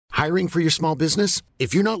Hiring for your small business?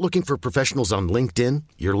 If you're not looking for professionals on LinkedIn,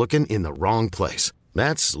 you're looking in the wrong place.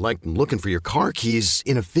 That's like looking for your car keys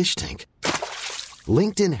in a fish tank.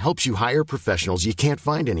 LinkedIn helps you hire professionals you can't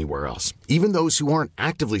find anywhere else, even those who aren't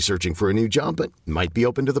actively searching for a new job but might be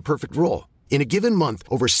open to the perfect role. In a given month,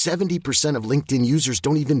 over 70% of LinkedIn users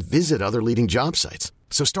don't even visit other leading job sites.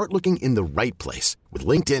 So start looking in the right place. With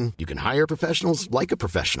LinkedIn, you can hire professionals like a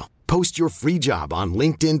professional. Post your free job on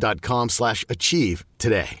linkedin.com/achieve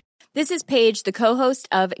today. This is Paige, the co-host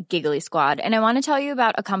of Giggly Squad, and I want to tell you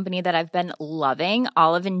about a company that I've been loving,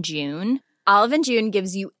 Olive & June. Olive & June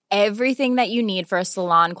gives you everything that you need for a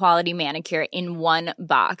salon-quality manicure in one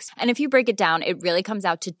box. And if you break it down, it really comes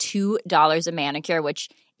out to $2 a manicure, which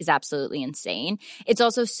is absolutely insane. It's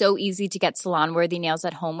also so easy to get salon-worthy nails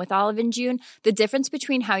at home with Olive & June. The difference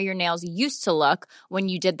between how your nails used to look when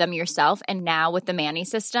you did them yourself and now with the Mani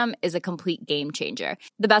system is a complete game changer.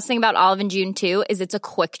 The best thing about Olive & June, too, is it's a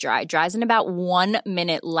quick dry. Dries in about 1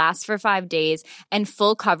 minute, lasts for 5 days, and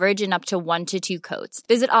full coverage in up to 1 to 2 coats.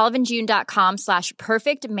 Visit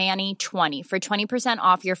oliveandjune.com/perfectmani20 for 20%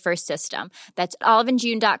 off your first system. That's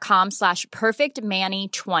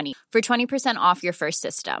oliveandjune.com/perfectmani20 for 20% off your first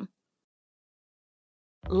system.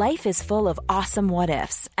 Life is full of awesome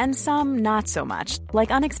what-ifs, and some not so much, like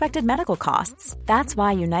unexpected medical costs. That's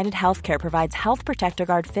why United Healthcare provides Health Protector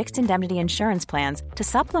Guard fixed indemnity insurance plans to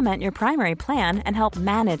supplement your primary plan and help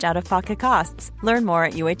manage out-of-pocket costs. Learn more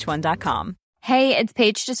at uh1.com. Hey, it's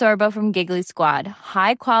Paige DeSorbo from Giggly Squad.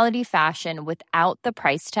 High quality fashion without the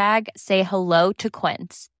price tag. Say hello to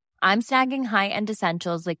Quince. I'm snagging high-end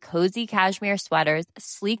essentials like cozy cashmere sweaters,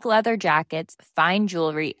 sleek leather jackets, fine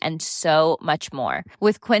jewelry, and so much more.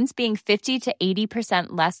 With Quince being 50 to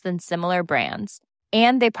 80% less than similar brands.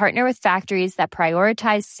 And they partner with factories that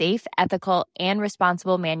prioritize safe, ethical, and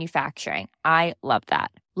responsible manufacturing. I love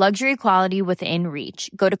that. Luxury quality within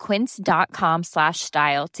reach. Go to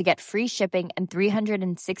quince.com/style to get free shipping and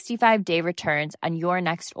 365-day returns on your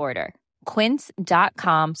next order.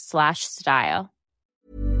 Quince.com/style.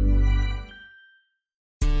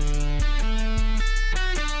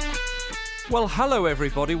 Well, hello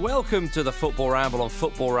everybody. Welcome to the Football Ramble on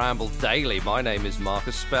Football Ramble Daily. My name is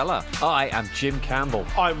Marcus Speller. I am Jim Campbell.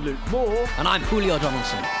 I'm Luke Moore. And I'm Julio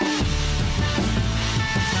Donaldson.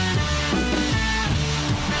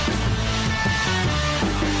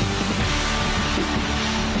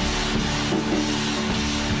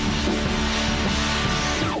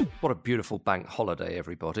 What a beautiful bank holiday,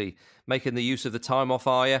 everybody. Making the use of the time off,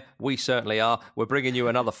 are you? We certainly are. We're bringing you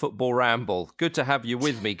another Football Ramble. Good to have you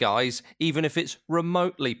with me, guys, even if it's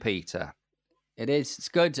remotely, Peter. It is. It's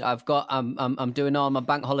good. I'm doing all my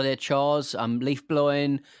bank holiday chores. I'm leaf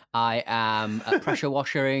blowing. I am pressure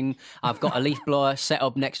washing. I've got a leaf blower set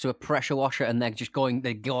up next to a pressure washer, and they're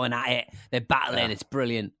going at it. They're battling. Yeah. It's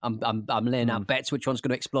brilliant. I'm laying out bets which one's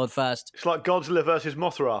going to explode first. It's like Godzilla versus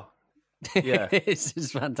Mothra. Yeah,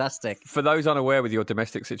 it's fantastic. For those unaware with your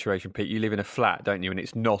domestic situation, Pete, you live in a flat, don't you? And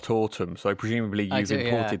it's not autumn, so presumably you've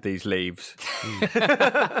imported these leaves.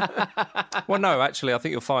 Well, no, actually, I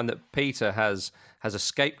think you'll find that Peter has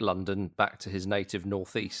escaped London back to his native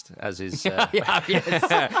northeast, as is as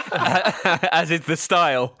is the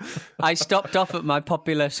style. I stopped off at my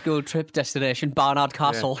popular school trip destination, Barnard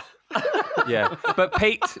Castle. Yeah, but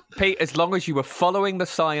Pete, as long as you were following the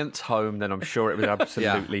science home, then I'm sure it was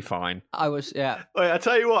absolutely fine. I was, yeah. Wait, I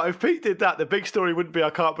tell you what, if Pete did that, the big story wouldn't be, I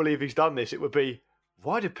can't believe he's done this. It would be,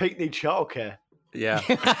 why did Pete need childcare? Yeah.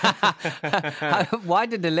 Why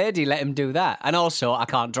did the lady let him do that? And also, I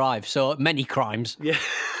can't drive, so many crimes. Yeah.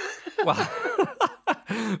 Well,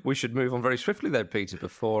 we should move on very swiftly then, Peter,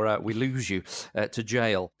 before we lose you to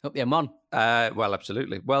jail. Up the M1. Well,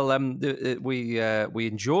 absolutely. Well, we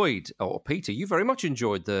enjoyed, or Peter, you very much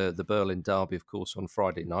enjoyed the Berlin derby, of course, on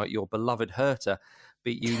Friday night. Your beloved Hertha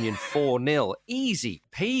beat Union 4-0. Easy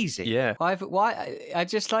peasy. Yeah. Why? I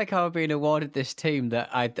just like how I've been awarded this team that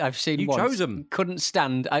I've seen You once. chose them. Couldn't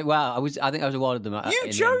stand. I think I was awarded them.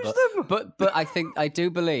 You chose them. But I do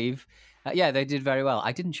believe. Yeah, they did very well.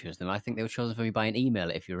 I didn't choose them. I think they were chosen for me by an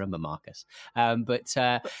email, if you remember, Marcus.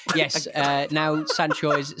 Yes, now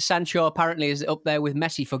Sancho apparently is up there with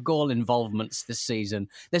Messi for goal involvements this season.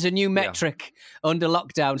 There's a new metric under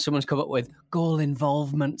lockdown someone's come up with, goal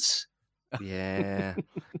involvements. Yeah.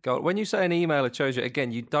 God, when you say an emailer chose you,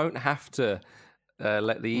 again, you don't have to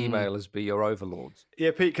let the emailers be your overlords.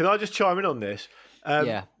 Yeah, Pete, can I just chime in on this?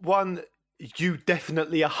 One, you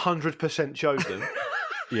definitely 100% chose them.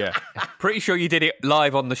 Yeah. Pretty sure you did it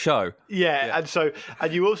live on the show. Yeah.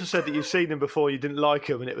 And you also said that you've seen them before, you didn't like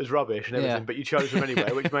them and it was rubbish and everything, but you chose them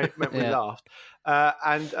anyway, which meant we laughed.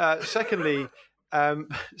 Secondly,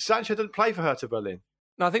 Sancho didn't play for Hertha Berlin.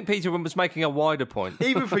 No, I think Peter was making a wider point.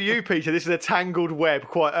 Even for you, Peter, this is a tangled web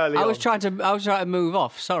quite early on. I was trying to move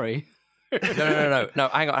off. Sorry. No.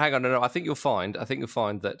 Hang on. No. I think you'll find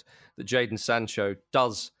that Jadon Sancho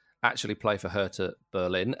does actually play for Hertha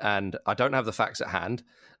Berlin, and I don't have the facts at hand.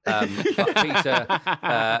 But Peter,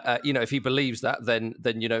 if he believes that, then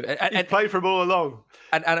he's played for them all along.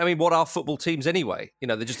 And I mean, what are football teams anyway?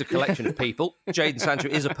 They're just a collection of people. Jadon Sancho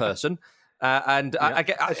is a person. I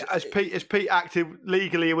get as Pete acted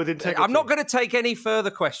legally with integrity. I'm not going to take any further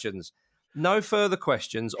questions. No further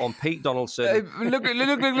questions on Pete Donaldson. Look! I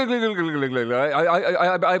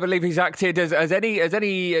believe he's acted as any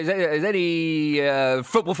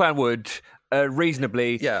football fan would,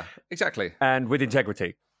 reasonably. Yeah, exactly, and with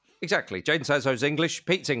integrity. Exactly. Jadon Sancho's English.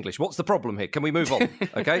 Pete's English. What's the problem here? Can we move on?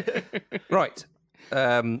 Okay, right.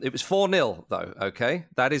 It was 4-0, though, okay?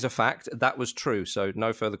 That is a fact. That was true, so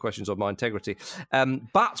no further questions on my integrity.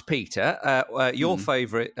 But, Peter, your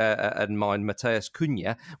favourite and mine, Matheus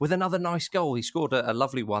Cunha, with another nice goal. He scored a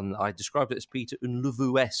lovely one. I described it as Peter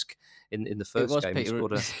Unluvu-esque in the first game.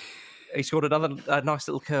 Peter. He scored another nice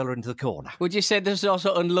little curler into the corner. Would you say there's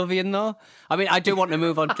also Unlovian, though? I mean, I do want to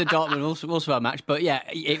move on to the Dortmund Wolfsburg match, but yeah,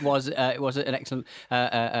 it was an excellent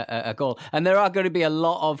goal. And there are going to be a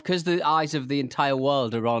lot of, because the eyes of the entire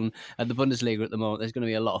world are on the Bundesliga at the moment, there's going to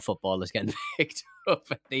be a lot of footballers getting picked up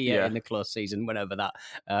in the close season, whenever that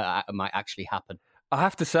might actually happen. I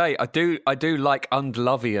have to say, I do like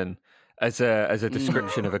Undlovian as a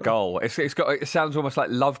description of a goal. It sounds almost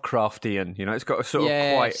like Lovecraftian, it's got a sort of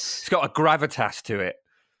it's got a gravitas to it.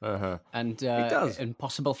 Uh-huh. And it does.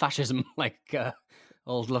 Impossible fascism, like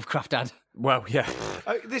old Lovecraft had. Well, yeah.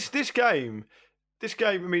 This game,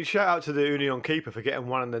 I mean, shout out to the Union keeper for getting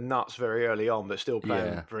one in the nuts very early on, but still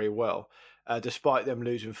playing very well, despite them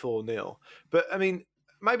losing 4-0. But, I mean,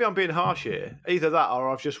 maybe I'm being harsh here. Either that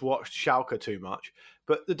or I've just watched Schalke too much.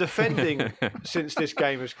 But the defending since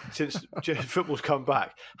football's come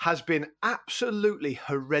back has been absolutely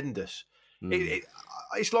horrendous.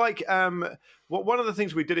 It's like one of the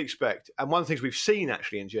things we did expect, and one of the things we've seen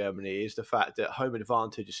actually in Germany, is the fact that home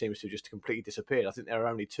advantage seems to have just completely disappeared. I think there are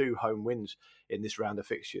only 2 home wins in this round of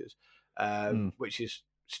fixtures, which is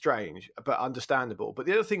strange but understandable. But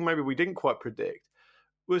the other thing maybe we didn't quite predict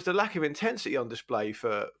was the lack of intensity on display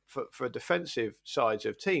for defensive sides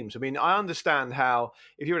of teams. I mean, I understand how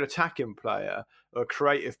if you're an attacking player or a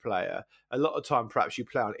creative player, a lot of time perhaps you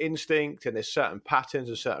play on instinct and there's certain patterns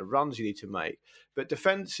and certain runs you need to make. But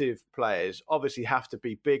defensive players obviously have to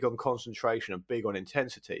be big on concentration and big on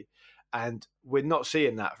intensity. And we're not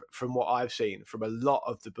seeing that from what I've seen from a lot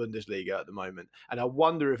of the Bundesliga at the moment. And I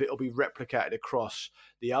wonder if it'll be replicated across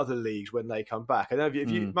the other leagues when they come back. I don't know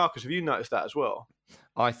if you, Marcus, have you noticed that as well?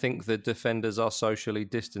 I think the defenders are socially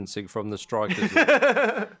distancing from the strikers.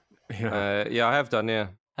 Yeah, I have done, yeah.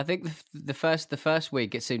 I think the first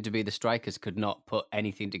week it seemed to be the strikers could not put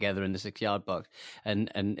anything together in the 6-yard box, and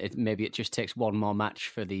maybe it just takes one more match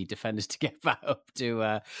for the defenders to get back up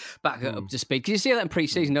to speed. Because you see that in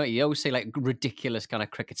pre-season, don't you? You always see like ridiculous kind of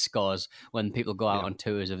cricket scores when people go out on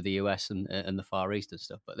tours of the US and the Far East and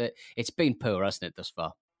stuff. But it's been poor, hasn't it, thus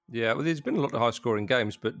far? Yeah, well, there's been a lot of high-scoring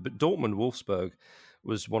games, but Dortmund Wolfsburg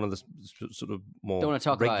was one of the sort of more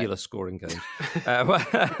regular scoring games.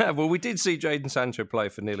 Well, we did see Jadon Sancho play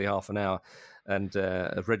for nearly half an hour and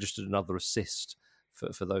registered another assist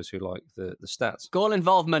for those who like the stats. Goal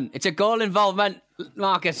involvement. It's a goal involvement,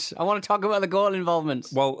 Marcus. I want to talk about the goal involvement.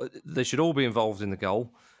 Well, they should all be involved in the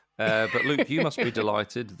goal. But Luke, you must be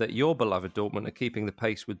delighted that your beloved Dortmund are keeping the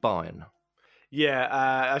pace with Bayern.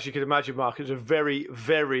 Yeah, as you can imagine, Mark, it's a very,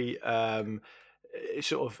 very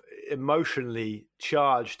sort of emotionally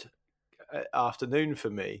charged afternoon for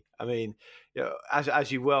me. I mean,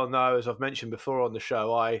 as you well know, as I've mentioned before on the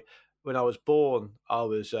show, when I was born, I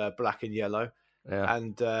was black and yellow,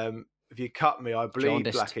 and if you cut me, I bleed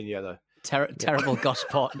jaundiced. Black and yellow. Terrible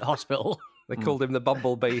Gosport hospital. They called him the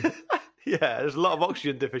Bumblebee. Yeah, there's a lot of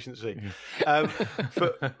oxygen deficiency.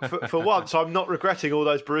 For once, I'm not regretting all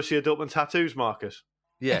those Borussia Dortmund tattoos, Marcus.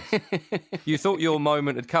 Yes. You thought your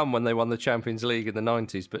moment had come when they won the Champions League in the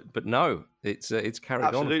 90s, but no, it's carried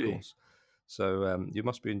Absolutely. on, of course. So you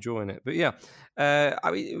must be enjoying it. But yeah,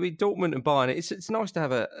 I mean, Dortmund and Bayern, it's nice to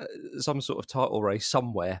have some sort of title race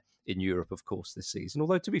somewhere in Europe, of course, this season.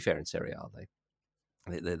 Although, to be fair, in Serie A,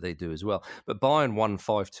 they do as well. But Bayern won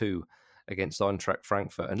 5-2 against Eintracht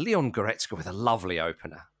Frankfurt, and Leon Goretzka with a lovely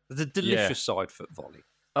opener. The delicious side foot volley.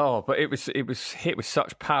 Oh, but it was hit with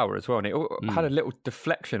such power as well, and it had a little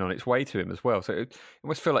deflection on its way to him as well. So it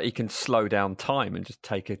almost feel like he can slow down time and just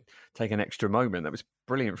take an extra moment. That was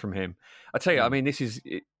brilliant from him. I tell you, I mean, this is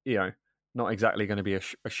not exactly going to be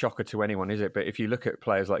a shocker to anyone, is it? But if you look at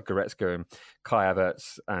players like Goretzka and Kai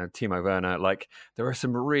Havertz and Timo Werner, like there are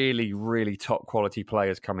some really, really top quality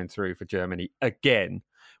players coming through for Germany again,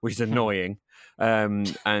 which is annoying. And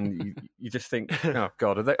you just think, oh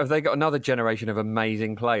God, have they got another generation of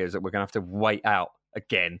amazing players that we're going to have to wait out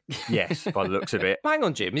again? Yes, by the looks of it. Hang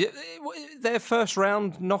on, Jim. Their first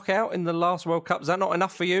round knockout in the last World Cup, is that not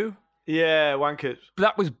enough for you? Yeah, wankers.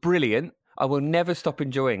 That was brilliant. I will never stop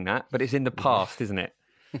enjoying that, but it's in the past, isn't it?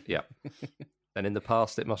 Yeah. And in the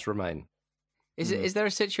past, it must remain. Is there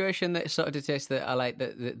a situation that sort of dictates that I like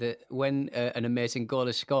that when an amazing goal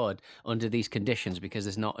is scored under these conditions, because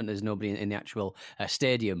there's nobody in the actual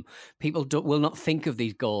stadium, people will not think of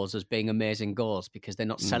these goals as being amazing goals because they're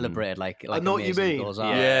not celebrated like I know what you mean. Goals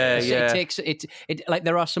are. Yeah. It takes it like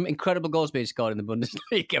there are some incredible goals being scored in the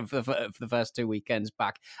Bundesliga for the first 2 weekends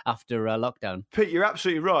back after lockdown. Pete, you're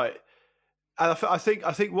absolutely right, and I think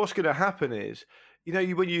what's going to happen is,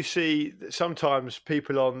 when you see sometimes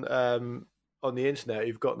people on the internet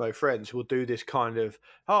who've got no friends will do this kind of,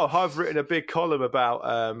 I've written a big column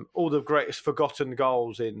about all the greatest forgotten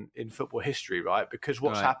goals in football history, right? Because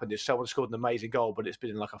what's happened is someone scored an amazing goal, but it's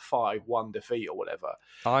been in like a 5-1 defeat or whatever.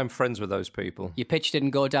 I'm friends with those people. Your pitch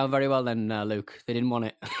didn't go down very well then, Luke. They didn't want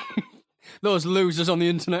it. Those losers on the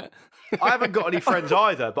internet. I haven't got any friends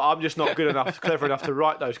either, but I'm just not clever enough to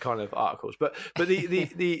write those kind of articles. But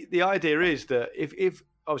the idea is that if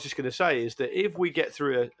I was just going to say is that if we get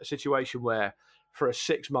through a situation where for a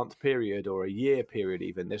 6-month period or a year period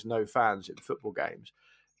even, there's no fans in football games,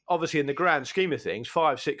 obviously in the grand scheme of things,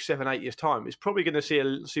 5, 6, 7, 8 years' time, it's probably going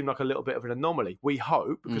to seem like a little bit of an anomaly. We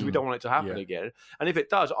hope, because we don't want it to happen again. And if it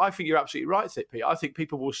does, I think you're absolutely right, Pete. I think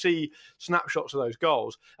people will see snapshots of those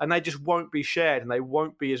goals and they just won't be shared and they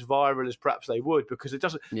won't be as viral as perhaps they would, because it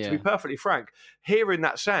doesn't, to be perfectly frank, hearing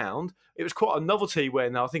that sound, it was quite a novelty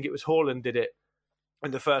when I think it was Haaland did it in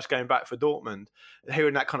the first game back for Dortmund,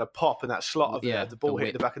 hearing that kind of pop and that slot of the ball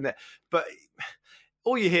hitting the back of the net. But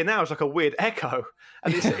all you hear now is like a weird echo,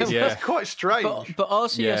 and it's quite strange. But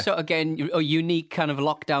also, you're sort of getting a unique kind of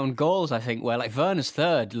lockdown goals, I think, where like Werner's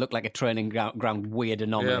third looked like a training ground weird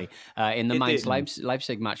anomaly in the Mainz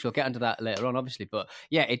Leipzig match. We'll get into that later on, obviously. But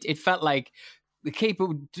yeah, it felt like the keeper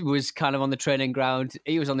was kind of on the training ground.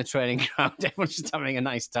 He was on the training ground. Everyone's just having a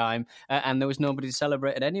nice time. And there was nobody to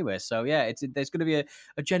celebrate it anyway. So, yeah, there's going to be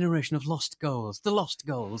a generation of lost goals. The lost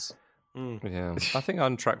goals. Yeah. I think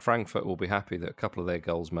Eintracht Frankfurt will be happy that a couple of their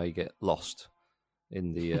goals may get lost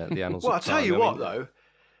in the annals well, of time. I'll tell you what, though.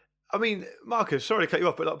 I mean, Marcus, sorry to cut you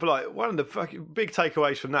off, but like one of the fucking big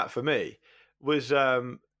takeaways from that for me was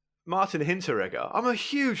Martin Hinteregger. I'm a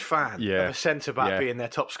huge fan of a centre-back being their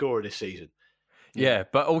top scorer this season. Yeah,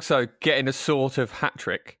 but also getting a sort of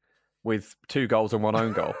hat-trick with 2 goals and 1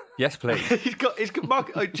 own goal. Yes, please.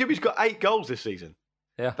 Jimmy's got 8 goals this season.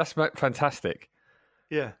 Yeah, that's fantastic.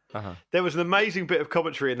 Yeah. There was an amazing bit of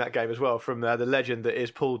commentary in that game as well from the legend that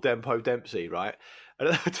is Paul Dempo Dempsey, right?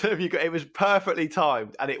 And it was perfectly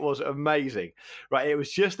timed and it was amazing, right? It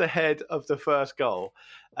was just ahead of the first goal.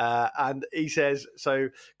 And he says, so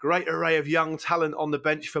great array of young talent on the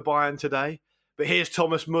bench for Bayern today. But here's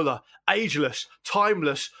Thomas Müller, ageless,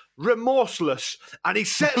 timeless, remorseless, and he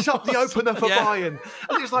sets up the opener for Bayern.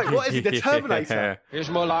 And it's like, what is he, the Terminator? Here's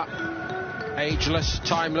Müller, ageless,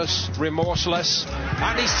 timeless, remorseless,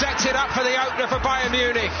 and he sets it up for the opener for Bayern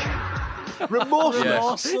Munich.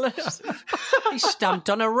 Remorseless. He stamped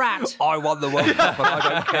on a rat. I won the World Cup and I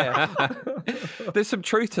don't care. There's some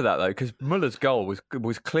truth to that, though, because Muller's goal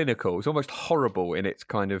was clinical. It was almost horrible in its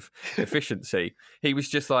kind of efficiency. He was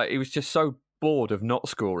just so bored of not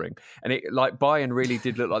scoring, and it like Bayern really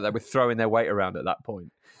did look like they were throwing their weight around at that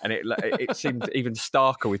point, and it seemed even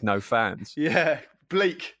starker with no fans. Yeah,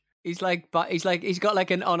 bleak. He's got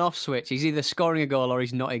like an on-off switch. He's either scoring a goal or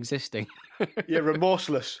he's not existing. Yeah,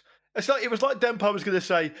 remorseless. It was like Dempo was going to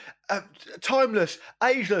say, timeless,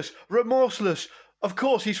 ageless, remorseless. Of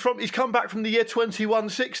course, he's come back from the year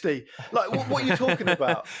 2160. Like, what are you talking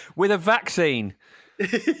about? With a vaccine.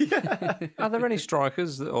 Yeah. Are there any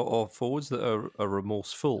strikers or forwards that are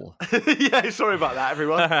remorseful? Yeah, sorry about that,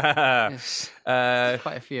 everyone. Yes.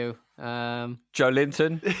 Quite a few. Joe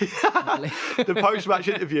Linton. The post-match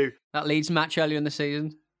interview. That Leeds match earlier in the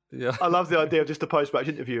season. Yeah. I love the idea of just a post-match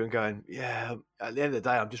interview and going, yeah, at the end of the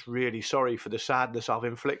day, I'm just really sorry for the sadness I've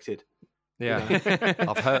inflicted. Yeah,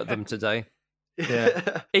 I've hurt them today.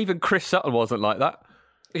 Yeah. Even Chris Sutton wasn't like that.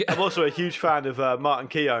 I'm also a huge fan of Martin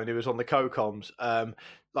Keown, who was on the co-coms,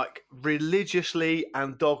 like religiously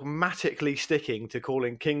and dogmatically sticking to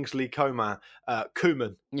calling Kingsley Coman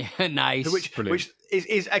Koeman. Yeah, nice. Which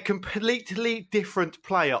is a completely different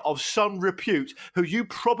player of some repute who you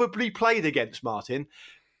probably played against, Martin,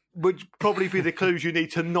 would probably be the clues you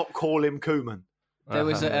need to not call him Koeman. There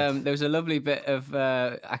was a lovely bit of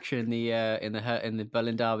action in the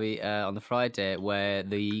Berlin Derby on the Friday where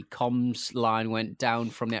the comms line went down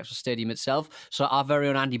from the actual stadium itself. So our very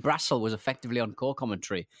own Andy Brassel was effectively on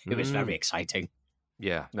core-commentary. It was very exciting.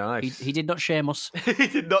 Yeah, nice. He did not shame us. He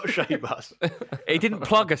did not shame us. He didn't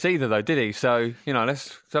plug us either, though, did he? So,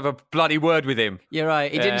 let's have a bloody word with him. You're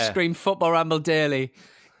right. He didn't scream "Football Ramble" daily.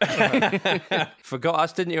 Forgot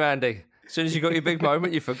us, didn't you, Andy? As soon as you got your big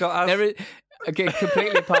moment, you forgot us. Again,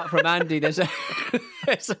 completely apart from Andy, there was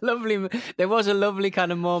a lovely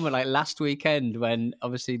kind of moment like last weekend when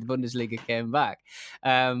obviously the Bundesliga came back,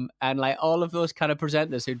 and like all of those kind of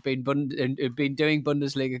presenters who'd been doing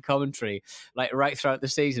Bundesliga commentary like right throughout the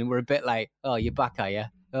season were a bit like, "Oh, you're back, are you?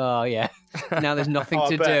 Oh yeah. Now there's nothing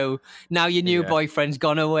to do. Now your new boyfriend's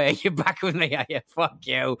gone away. You're back with me, are you? Fuck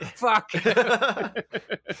you. Fuck."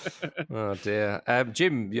 Oh dear.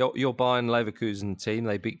 Jim, your Bayern Leverkusen team,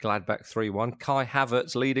 they beat Gladbach 3-1. Kai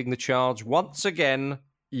Havertz leading the charge once again.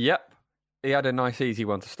 Yep. He had a nice, easy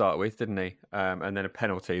one to start with, didn't he? And then a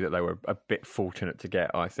penalty that they were a bit fortunate to get,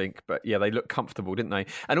 I think. But yeah, they looked comfortable, didn't they?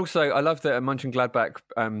 And also, I love that at Mönchengladbach,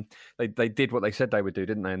 they did what they said they would do,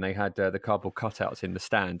 didn't they? And they had the cardboard cutouts in the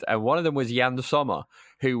stand. And one of them was Jan Sommer,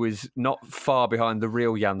 who was not far behind the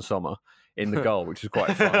real Jan Sommer in the goal, which was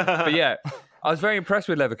quite fun. But yeah, I was very impressed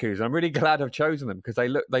with Leverkusen. I'm really glad I've chosen them because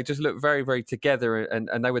they just look very, very together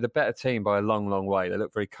and they were the better team by a long, long way. They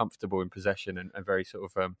look very comfortable in possession and very sort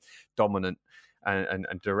of dominant and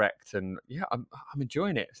direct. And yeah, I'm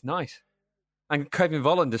enjoying it. It's nice. And Kevin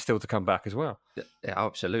Volland is still to come back as well. Yeah,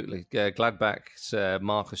 absolutely. Gladbach's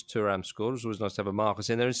Marcus Thuram scored. It was always nice to have a Marcus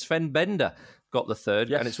in there. And Sven Bender got the third.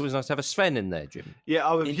 Yes. And it's always nice to have a Sven in there, Jim. Yeah,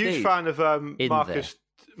 I'm a huge fan of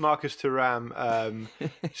Marcus Thuram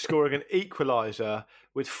scoring an equaliser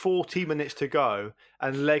with 40 minutes to go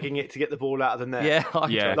and legging it to get the ball out of the net. Yeah.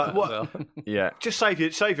 Like, what? Yeah. Just save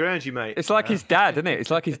your energy, mate. It's like his dad, isn't it?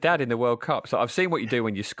 It's like his dad in the World Cup. So I've seen what you do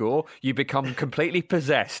when you score. You become completely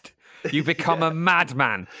possessed. You become a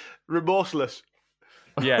madman. Remorseless.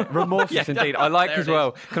 Yeah, remorseless indeed. I like as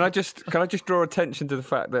well. Can I just draw attention to the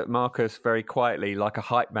fact that Marcus very quietly, like a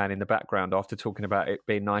hype man in the background, after talking about it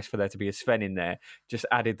being nice for there to be a Sven in there, just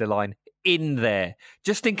added the line "in there,"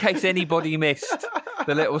 just in case anybody missed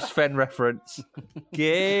the little Sven reference.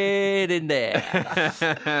 Get in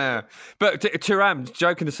there. But Thuram,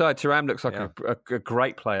 joking aside, Thuram looks like a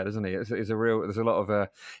great player, doesn't he? There's a lot of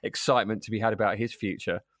excitement to be had about his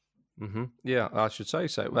future. Mm-hmm. Yeah, I should say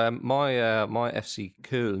so. My FC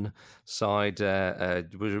Köln side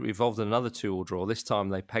was involved in another 2-2 draw. This time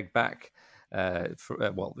they pegged back. It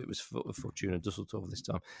was Fortuna Düsseldorf this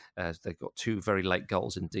time. They got 2 very late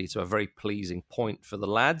goals indeed, so a very pleasing point for the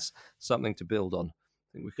lads. Something to build on. I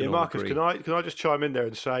think we can all Marcus, agree. can I just chime in there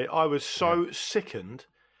and say I was so sickened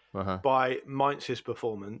by Mainz's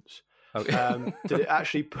performance. Did it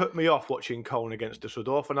actually put me off watching Köln against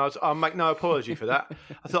Düsseldorf? And I'll make no apology for that.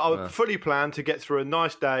 I thought I would fully plan to get through a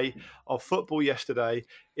nice day of football yesterday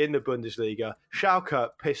in the Bundesliga. Schalke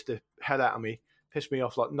pissed the hell out of me, pissed me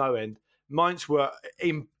off like no end. Mainz were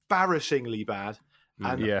embarrassingly bad.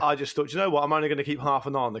 And I just thought, you know what, I'm only going to keep half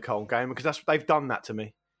an eye on the Köln game because they've done that to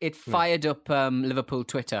me. It fired up Liverpool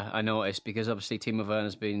Twitter, I noticed, because obviously Timo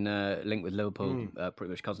Werner's been linked with Liverpool pretty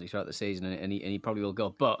much constantly throughout the season, and he probably will go.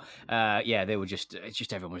 But they were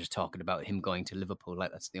everyone was just talking about him going to Liverpool,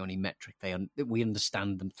 like that's the only metric we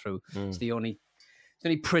understand them through. It's the only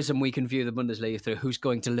prism we can view the Bundesliga through. Who's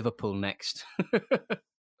going to Liverpool next?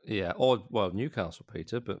 Yeah, or Newcastle,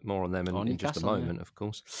 Peter, but more on them in just a moment, of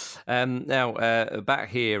course. Now, back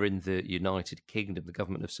here in the United Kingdom, the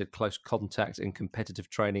government have said close contact and competitive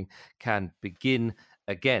training can begin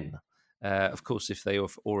again. Of course, if they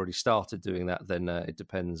have already started doing that, then it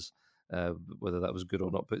depends whether that was good or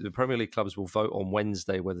not. But the Premier League clubs will vote on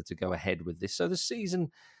Wednesday whether to go ahead with this. So the season,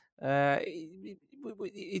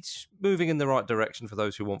 it's moving in the right direction for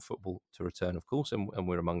those who want football to return, of course, and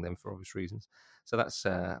we're among them for obvious reasons. So that's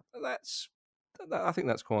I think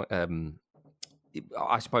that's quite. I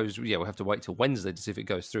suppose we'll have to wait till Wednesday to see if it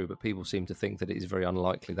goes through. But people seem to think that it is very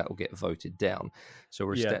unlikely that will get voted down. So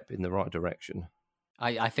we're a step in the right direction.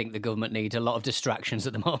 I think the government needs a lot of distractions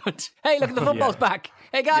at the moment. Hey, look at the football's back.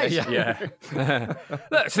 Hey, guys. Yeah.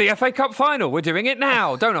 Look, it's the FA Cup final. We're doing it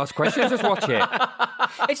now. Don't ask questions, just watch it.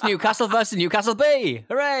 It's Newcastle versus Newcastle B.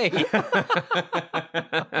 Hooray.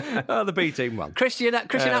 The B team won. Christian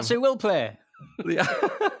Atsu will play. The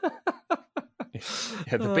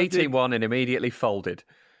B team won and immediately folded.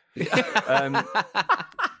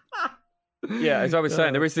 Yeah, as I was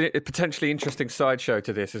saying, there is a potentially interesting sideshow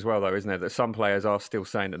to this as well, though, isn't there? That some players are still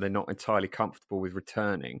saying that they're not entirely comfortable with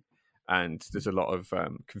returning, and there's a lot of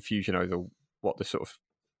confusion over what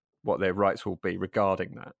their rights will be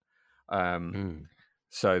regarding that.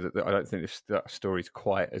 So that I don't think that story's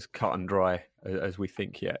quite as cut and dry as we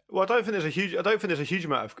think yet. Well, I don't think there's a huge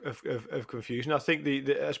amount of confusion. I think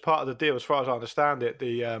the as part of the deal, as far as I understand it,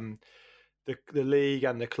 the league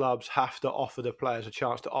and the clubs have to offer the players a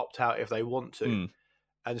chance to opt out if they want to,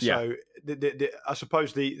 and so I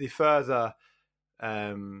suppose the further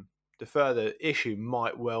issue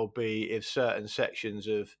might well be if certain sections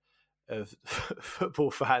of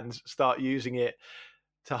football fans start using it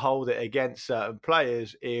to hold it against certain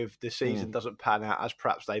players if the season doesn't pan out as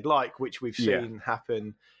perhaps they'd like, which we've seen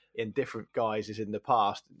happen in different guises in the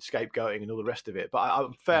past, scapegoating and all the rest of it. But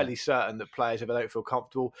I'm fairly certain that players, if they don't feel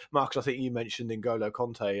comfortable, Marcus, I think you mentioned N'Golo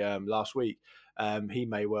Conte last week, he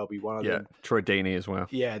may well be one of them. Troy Deeney as well.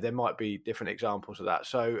 Yeah, there might be different examples of that.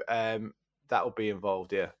 So that will be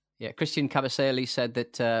involved, Yeah, Christian Kabasele said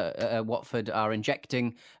that Watford are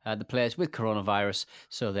injecting the players with coronavirus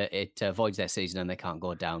so that it avoids their season and they can't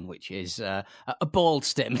go down, which is a bold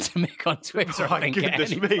statement to make on Twitter. My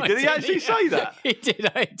goodness me, did he actually say that? He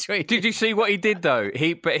did. I tweeted. Did you see what he did though?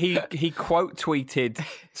 He quote tweeted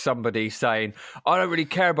somebody saying, "I don't really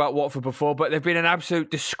care about Watford before, but they've been an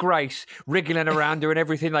absolute disgrace, wriggling around doing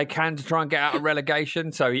everything they can to try and get out of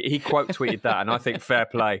relegation." So he quote tweeted that, and I think fair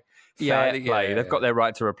play. Fair play. They've got their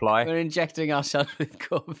right to reply. We're injecting ourselves with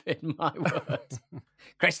COVID, my word.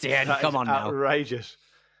 Christian, come on now. Outrageous.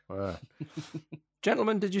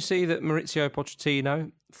 Gentlemen, did you see that Maurizio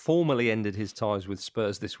Pochettino formally ended his ties with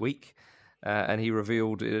Spurs this week? And he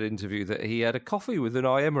revealed in an interview that he had a coffee with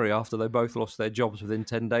Unai Emery after they both lost their jobs within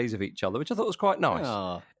 10 days of each other, which I thought was quite nice.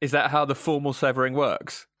 Oh. Is that how the formal severing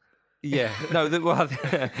works? Yeah, no.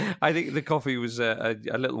 I think the coffee was a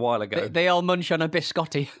little while ago. They all munch on a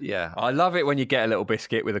biscotti. Yeah, I love it when you get a little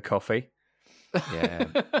biscuit with a coffee. Yeah.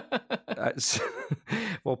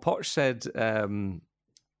 Well, Poch said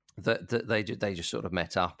that they just sort of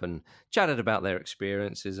met up and chatted about their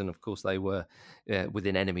experiences, and of course they were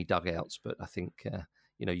within enemy dugouts. But I think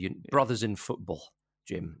brothers in football,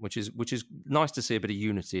 Jim, which is nice to see a bit of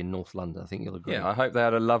unity in North London. I think you'll agree. Yeah, I hope they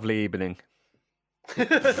had a lovely evening.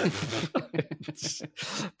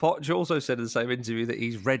 Poch also said in the same interview that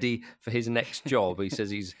he's ready for his next job. He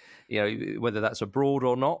says he's, whether that's abroad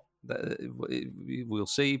or not, we'll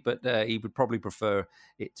see. But he would probably prefer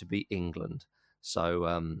it to be England.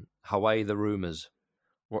 So, away the rumours.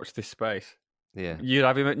 Watch this space. Yeah, you'd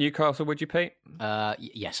have him at Newcastle, would you, Pete?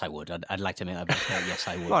 Yes, I would. I'd like to make that bet. Yes,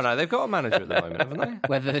 I would. Oh no, they've got a manager at the moment, haven't they?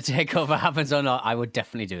 Whether the takeover happens or not, I would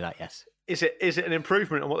definitely do that. Yes. Is it an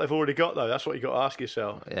improvement on what they've already got though? That's what you got to ask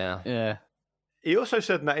yourself. Yeah. He also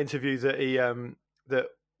said in that interview that that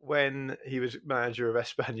when he was manager of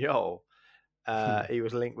Espanyol, he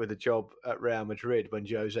was linked with a job at Real Madrid when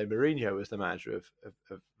Jose Mourinho was the manager of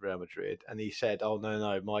Real Madrid, and he said, "Oh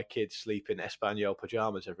no, my kids sleep in Espanyol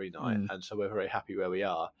pajamas every night, and so we're very happy where we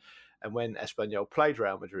are." And when Espanyol played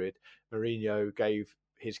Real Madrid, Mourinho gave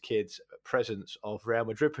his kids presents of Real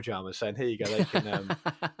Madrid pajamas, saying, "Here you go,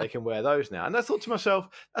 they can wear those now." And I thought to myself,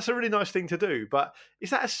 that's a really nice thing to do. But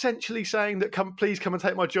is that essentially saying that please come and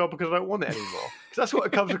take my job because I don't want it anymore? Because that's what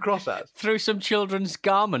it comes across as. Through some children's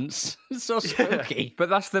garments. So spooky. Yeah. But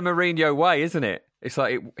that's the Mourinho way, isn't it? It's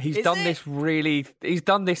like he's done this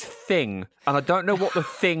thing, and I don't know what the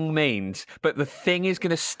thing means, but the thing is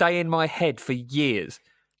going to stay in my head for years.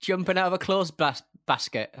 Jumping out of a clothes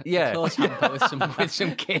basket, a clothes hamper with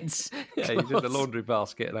some kids. Yeah, he's in the laundry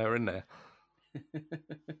basket and they were in there.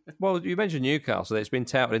 Well, you mentioned Newcastle. It's been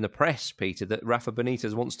touted in the press, Peter, that Rafa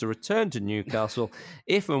Benitez wants to return to Newcastle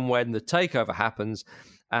if and when the takeover happens.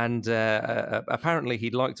 And apparently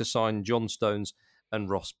he'd like to sign John Stones and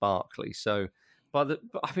Ross Barkley. So by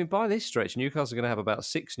this stretch, Newcastle are going to have about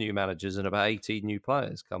 6 new managers and about 18 new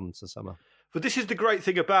players come to summer. But this is the great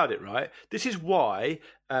thing about it, right? This is why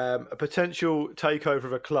a potential takeover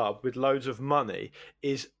of a club with loads of money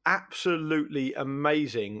is absolutely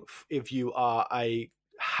amazing if you are a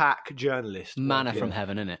hack journalist, manna from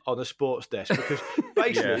heaven, isn't it? On a sports desk, because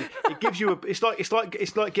basically it gives you it's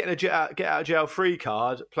like getting a get out of jail free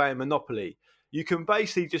card playing Monopoly. You can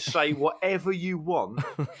basically just say whatever you want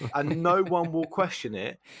and no one will question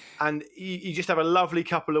it. And you just have a lovely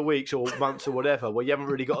couple of weeks or months or whatever where you haven't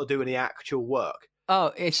really got to do any actual work.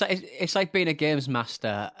 Oh, it's like being a games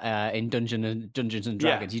master in Dungeons and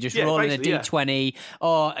Dragons. You just roll in a D20,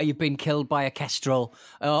 or you've been killed by a kestrel,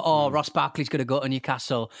 or Ross Barkley's going to go to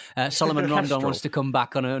Newcastle. Solomon Rondon wants to come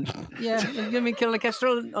back on a... Yeah, you've been killing a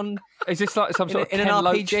kestrel on... Is this like some sort of Ken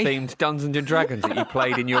Loach-themed Dungeons and Dragons that you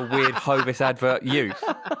played in your weird Hovis advert youth?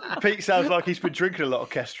 Pete sounds like he's been drinking a lot of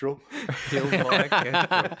kestrel.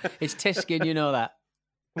 It's Tiskin, you know that.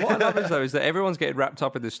 What I love is, though, is that everyone's getting wrapped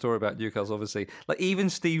up in this story about Newcastle, obviously. Like, even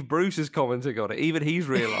Steve Bruce is commenting on it. Even he's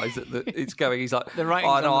realised that it's going. He's like, I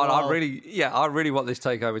really want this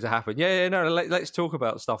takeover to happen. No, let's talk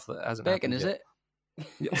about stuff that hasn't happened is yet.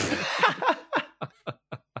 It?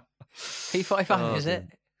 P45, is it?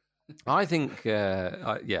 I think,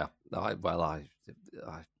 I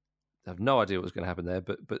have no idea what's going to happen there,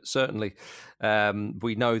 but certainly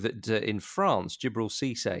we know that in France, Djibril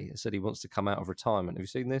Cissé said he wants to come out of retirement. Have you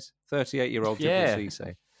seen this? 38-year-old Djibril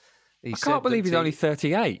Cissé. I can't believe he's only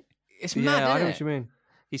 38. It's mad, I know what you mean.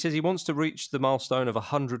 He says he wants to reach the milestone of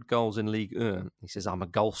 100 goals in Ligue 1. He says, I'm a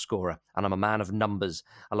goal scorer and I'm a man of numbers.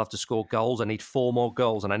 I love to score goals. I need 4 more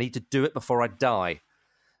goals and I need to do it before I die.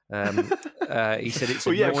 He said it's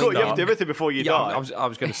well, of course, you have to do everything before you die. I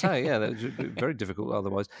was going to say, that was very difficult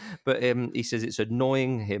otherwise. But he says it's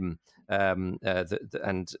annoying him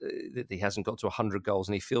that he hasn't got to 100 goals,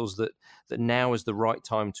 and he feels that now is the right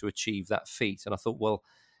time to achieve that feat. And I thought, well,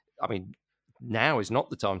 I mean, now is not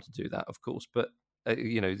the time to do that, of course, but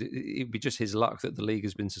it'd be just his luck that the league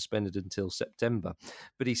has been suspended until September.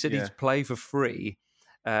 But he said he'd play for free.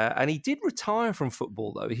 And he did retire from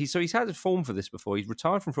football, though. He's had a form for this before. He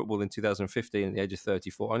retired from football in 2015 at the age of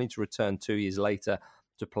 34, only to return 2 years later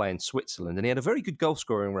to play in Switzerland. And he had a very good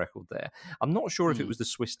goal-scoring record there. I'm not sure if it was the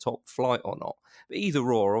Swiss top flight or not. But either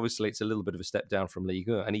or, obviously, it's a little bit of a step down from Ligue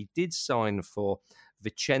 1. And he did sign for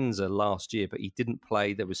Vicenza last year, but he didn't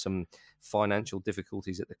play. There was some financial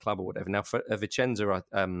difficulties at the club or whatever. Now, for Vicenza,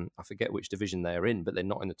 I forget which division they're in, but they're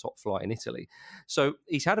not in the top flight in Italy. So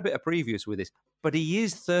he's had a bit of previous with this, but he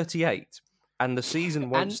is 38. And the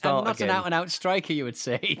season won't start not again. An out-and-out striker, you would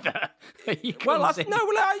say either. He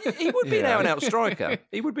would be an out-and-out striker.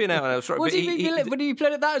 He would be an out-and-out striker. Would he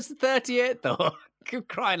play that as 38 though?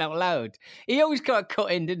 Crying out loud! He always got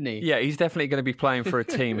cut in, didn't he? Yeah, he's definitely going to be playing for a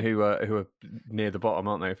team who are near the bottom,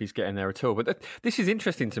 aren't they? If he's getting there at all. But this is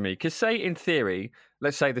interesting to me because, say, in theory,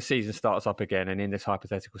 let's say the season starts up again, and in this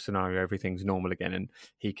hypothetical scenario, everything's normal again, and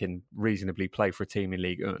he can reasonably play for a team in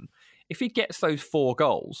Ligue 1. If he gets those 4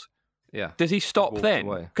 goals. Yeah. Does he stop then?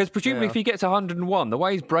 Because presumably if he gets 101, the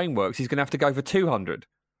way his brain works, he's going to have to go for 200.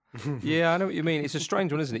 Yeah, I know what you mean. It's a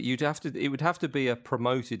strange one, isn't it? It would have to be a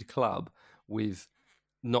promoted club with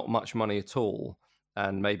not much money at all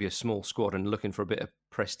and maybe a small squad and looking for a bit of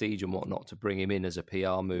prestige and whatnot to bring him in as a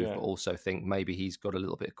PR move, but also think maybe he's got a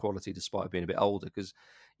little bit of quality despite being a bit older because,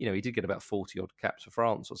 he did get about 40-odd caps for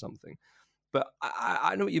France or something. But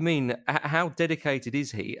I know what you mean. How dedicated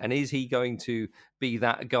is he? And is he going to be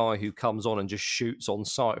that guy who comes on and just shoots on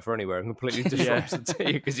sight for anywhere and completely disrupts the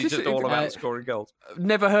team because he's just all about scoring goals?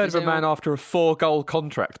 Never heard of a man after a 4-goal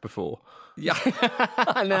contract before. Yeah.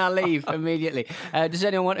 And then I'll leave immediately. Does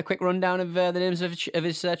anyone want a quick rundown of the names of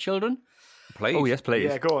his children? Please. Oh, yes, please.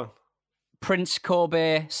 Yeah, go on. Prince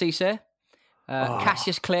Kobe Cissé,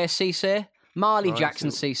 Cassius Clay Cissé, Marley Jackson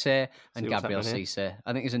Cissé, and Gabriel Cissé.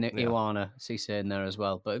 I think there's an Ioana Cissé in there as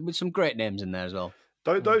well, but with some great names in there as well.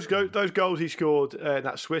 Those goals he scored in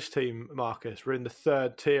that Swiss team, Marcus, were in the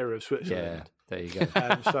 3rd tier of Switzerland. Yeah, there you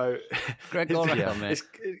go. So great goal record, mate.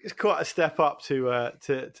 It's quite a step up to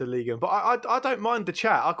Ligue 1. But I don't mind the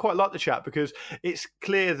chat. I quite like the chat because it's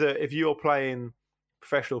clear that if you're playing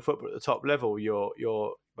professional football at the top level,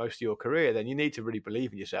 you're most of your career, then you need to really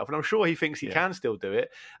believe in yourself. And I'm sure he thinks he can still do it.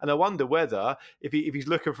 And I wonder whether, if he's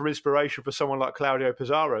looking for inspiration for someone like Claudio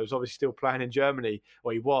Pizarro, who's obviously still playing in Germany,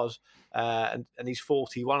 or he was, and he's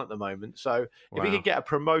 41 at the moment. So if he could get a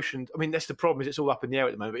promotion, I mean, that's the problem, is it's all up in the air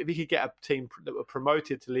at the moment. But if he could get a team that were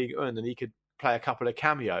promoted to Ligue 1 and he could play a couple of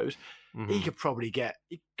cameos, he could probably get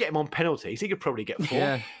him on penalties. He could probably get 4.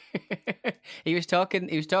 Yeah. He was talking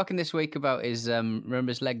this week about his remember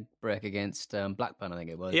his leg break against Blackburn, I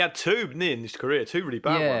think it was. He had 2 in his career, 2 really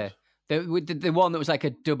bad ones. The one that was like a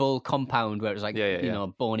double compound where it was like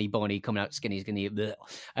bony coming out skinny.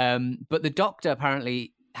 But the doctor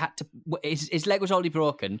apparently had to. His leg was already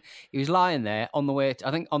broken. He was lying there on the way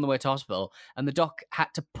to hospital, and the doc had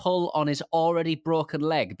to pull on his already broken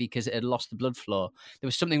leg because it had lost the blood flow. There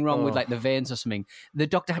was something wrong with like the veins or something. The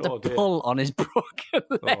doctor had to pull on his broken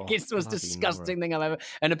leg. It's the most disgusting thing I've ever.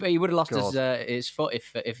 And he would have lost his foot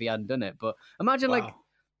if he hadn't done it. But imagine like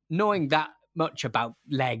knowing that much about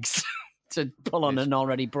legs. to pull on an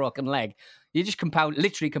already broken leg. You're just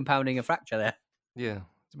literally compounding a fracture there. Yeah,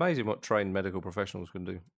 it's amazing what trained medical professionals can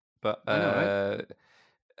do. But I know,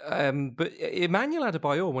 but Emmanuel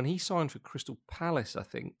Adebayor, when he signed for Crystal Palace, I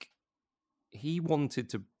think he wanted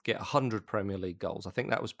to get 100 Premier League goals. I think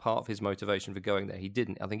that was part of his motivation for going there. He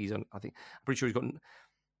didn't. I'm pretty sure he's got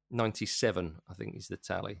 97. I think is the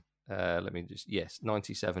tally.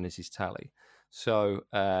 97 is his tally. So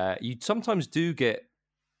you sometimes do get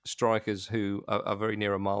strikers who are very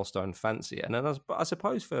near a milestone fancy it. And then I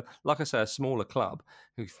suppose for, like I say, a smaller club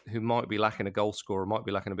who might be lacking a goal scorer, might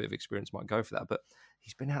be lacking a bit of experience, might go for that. But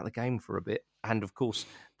he's been out of the game for a bit. And of course,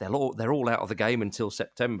 they're all out of the game until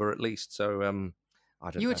September at least. So I don't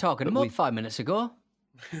know. You were talking him up 5 minutes ago.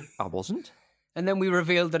 I wasn't. And then we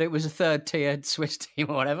revealed that it was a third-tier Swiss team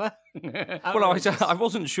or whatever. Well, I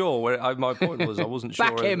wasn't sure. My point was I wasn't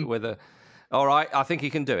sure whether... All right, I think he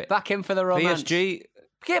can do it. Back him for the romance. PSG...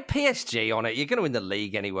 Get PSG on it. You're going to win the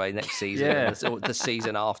league anyway next season, or the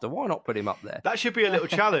season after. Why not put him up there? That should be a little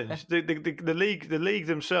challenge. The league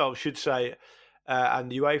themselves should say,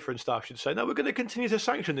 and the UEFA and staff should say, no, we're going to continue to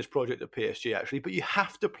sanction this project at PSG, actually, but you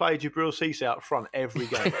have to play Djibril Cissé out front every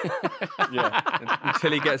game.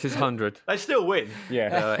 Until he gets his 100. They still win.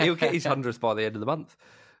 Yeah, he'll get his 100th by the end of the month.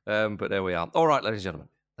 But there we are. All right, ladies and gentlemen,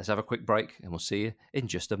 let's have a quick break, and we'll see you in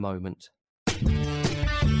just a moment.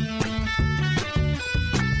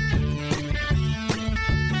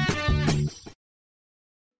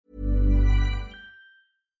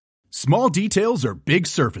 Small details are big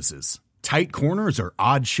surfaces. Tight corners are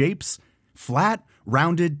odd shapes. Flat,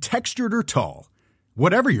 rounded, textured, or tall.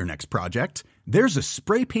 Whatever your next project, there's a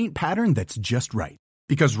spray paint pattern that's just right.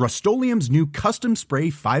 Because Rust-Oleum's new Custom Spray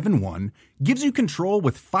 5-in-1 gives you control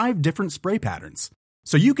with 5 different spray patterns.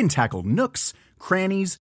 So you can tackle nooks,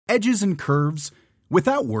 crannies, edges, and curves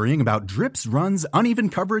without worrying about drips, runs, uneven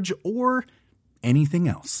coverage, or anything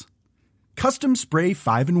else. Custom Spray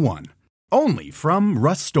 5-in-1. Only from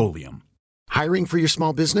Rust-Oleum. Hiring for your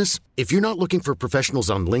small business? If you're not looking for professionals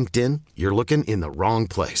on LinkedIn, you're looking in the wrong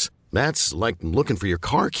place. That's like looking for your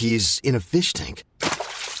car keys in a fish tank.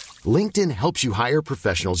 LinkedIn helps you hire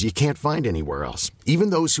professionals you can't find anywhere else,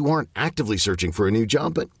 even those who aren't actively searching for a new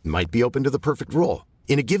job but might be open to the perfect role.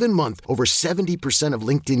 In a given month, over 70% of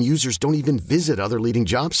LinkedIn users don't even visit other leading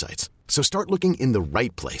job sites. So start looking in the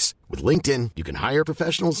right place. With LinkedIn, you can hire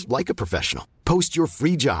professionals like a professional. Post your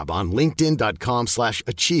free job on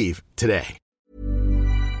linkedin.com/achieve today.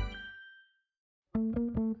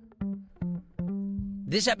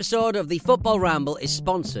 This episode of the Football Ramble is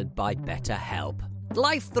sponsored by BetterHelp.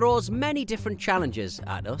 Life throws many different challenges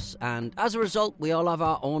at us, and as a result, we all have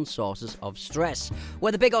our own sources of stress.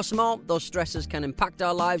 Whether big or small, those stresses can impact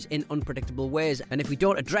our lives in unpredictable ways, and if we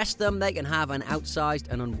don't address them, they can have an outsized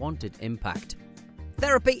and unwanted impact.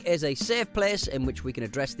 Therapy is a safe place in which we can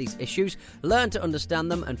address these issues, learn to understand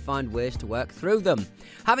them, and find ways to work through them.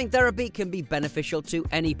 Having therapy can be beneficial to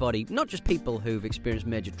anybody, not just people who've experienced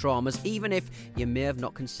major traumas, even if you may have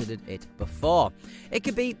not considered it before. It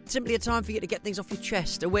could be simply a time for you to get things off your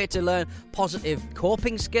chest, a way to learn positive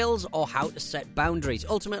coping skills, or how to set boundaries.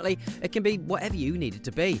 Ultimately, it can be whatever you need it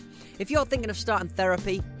to be. If you're thinking of starting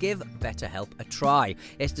therapy, give BetterHelp a try.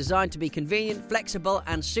 It's designed to be convenient, flexible,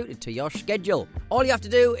 and suited to your schedule. All you have to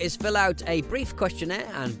do is fill out a brief questionnaire,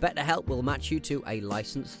 and BetterHelp will match you to a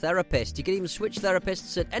licensed therapist. You can even switch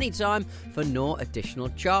therapists at any time for no additional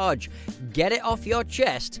charge. Get it off your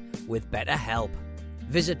chest with BetterHelp.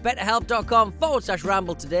 Visit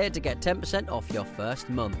betterhelp.com/ramble today to get 10% off your first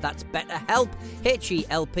month. That's BetterHelp,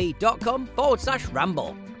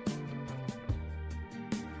 HELP.com/ramble.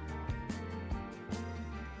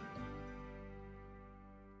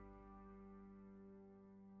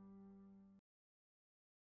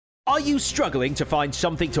 Are you struggling to find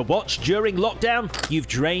something to watch during lockdown? You've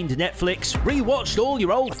drained Netflix, rewatched all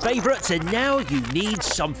your old favourites, and now you need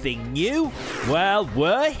something new? Well,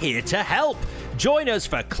 we're here to help. Join us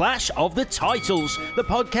for Clash of the Titles, the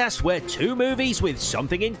podcast where two movies with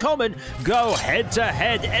something in common go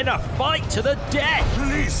head-to-head in a fight to the death.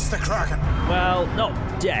 Release the Kraken. Well,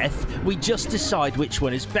 not death. We just decide which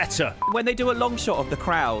one is better. When they do a long shot of the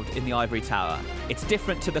crowd in the Ivory Tower, it's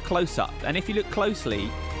different to the close-up. And if you look closely,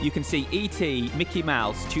 you can see E.T., Mickey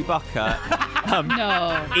Mouse, Chewbacca,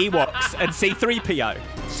 Ewoks, and C-3PO.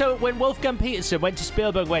 So when Wolfgang Peterson went to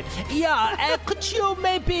Spielberg and went, could you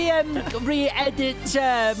maybe re-edit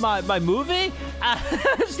my movie?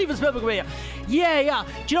 Steven Spielberg went, yeah.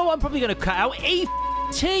 Do you know what I'm probably going to cut out?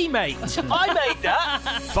 E.T., mate. I made that.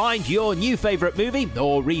 Find your new favourite movie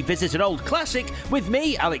or revisit an old classic with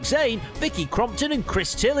me, Alex Zane, Vicky Crompton and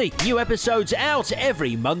Chris Tilley. New episodes out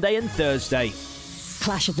every Monday and Thursday.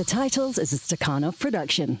 Clash of the Titles is a Stakhanov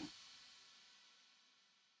production.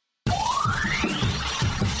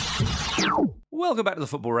 Welcome back to the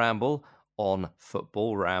Football Ramble on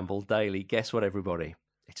Football Ramble Daily. Guess what, everybody?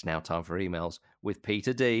 It's now time for emails with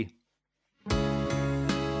Peter D. Email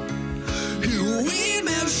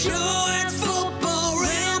show at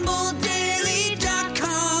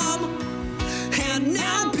footballrambledaily.com. And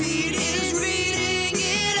now Pete is reading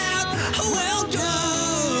it out. Well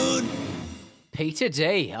done. Peter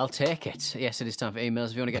D, I'll take it. Yes, it is time for emails.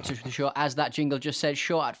 If you want to get in touch with the show, as that jingle just said,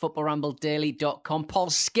 show at footballrambledaily.com. Paul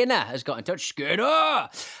Skinner has got in touch. Skinner!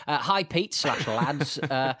 Hi, Pete / lads.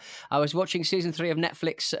 I was watching season 3 of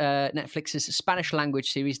Netflix's Spanish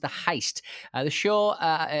language series, The Heist. The show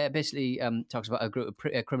basically talks about a group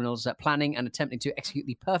of criminals planning and attempting to execute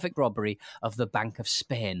the perfect robbery of the Bank of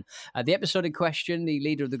Spain. The episode in question, the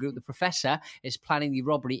leader of the group, the Professor, is planning the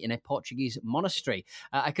robbery in a Portuguese monastery.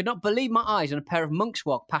 I could not believe my eyes when a pair of monks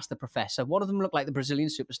walked past the Professor. One of them looked like the Brazilian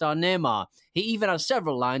superstar Neymar. He even has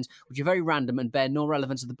several lines which are very random and bear no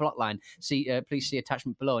relevance to the plotline. Please see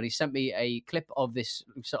attachment below. And he sent me a clip of this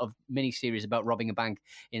sort of mini-series about robbing a bank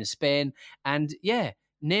in Spain. And yeah,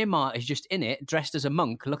 Neymar is just in it, dressed as a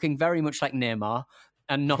monk, looking very much like Neymar,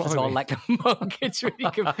 and not at all like a monk. It's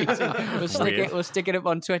really confusing. We'll stick it up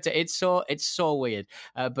on Twitter. It's so weird.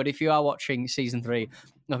 But if you are watching season 3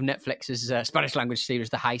 of Netflix's Spanish language series,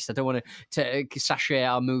 The Heist, I don't want to sashay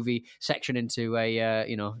our movie section into a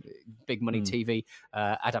big money TV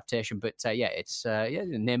adaptation. But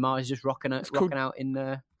Neymar is just rocking out in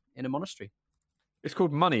a monastery. It's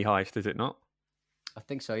called Money Heist, is it not? I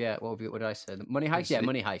think so, yeah. What did I say? Money Heist? Yeah,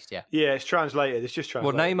 Money Heist, yeah. Yeah, it's translated. It's just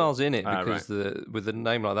translated. Well, Neymar's in it because with a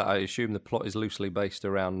name like that, I assume the plot is loosely based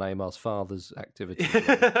around Neymar's father's activity.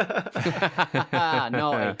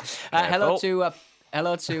 No. Hello to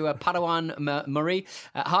Padawan Murray.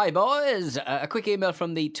 Hi, boys. A quick email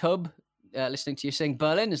from the Tub. Listening to you sing.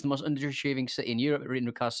 Berlin is the most underachieving city in Europe in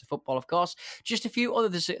regards to football, of course. Just a few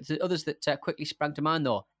others that quickly sprang to mind,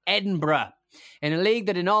 though. Edinburgh. In a league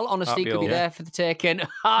that, in all honesty, could be there for the taking.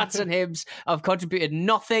 Hearts and Hibs have contributed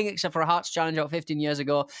nothing except for a Hearts challenge out 15 years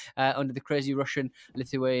ago under the crazy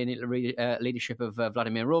Russian-Lithuanian leadership of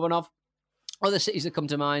Vladimir Romanov. Other cities that come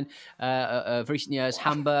to mind of recent years: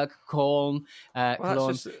 Hamburg, Cologne,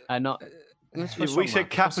 Cologne. We said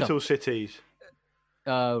capital cities.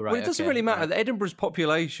 Oh, right. Well, it doesn't really matter. Edinburgh's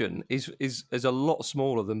population is a lot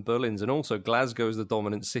smaller than Berlin's, and also Glasgow is the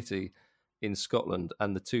dominant city in Scotland,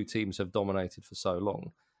 and the two teams have dominated for so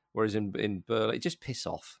long. Whereas in Berlin, just piss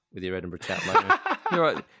off with your Edinburgh chat, mate. You're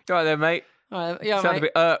right there, mate. Yeah, sound a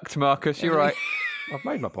bit irked, Marcus. You're right. I've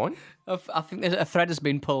made my point. I think a thread has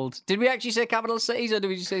been pulled. Did we actually say capital cities, or did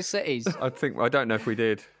we just say cities? I don't know if we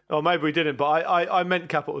did. Oh, maybe we didn't, but I meant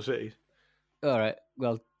capital cities. All right.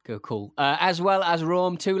 Well, cool. As well as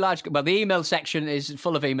Rome, two large... Well, the email section is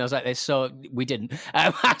full of emails like this, so we didn't.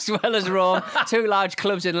 As well as Rome, two large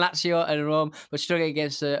clubs in Lazio and Rome, but struggling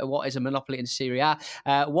against what is a monopoly in Serie A.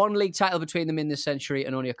 One league title between them in this century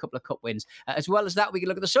and only a couple of cup wins. As well as that, we can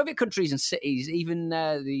look at the Soviet countries and cities, even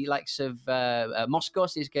the likes of Moscow,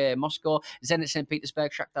 CSKA Moscow, Zenit St.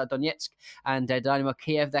 Petersburg, Shakhtar Donetsk, and Dynamo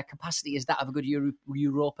Kiev. Their capacity is that of a good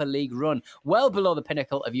Europa League run, well below the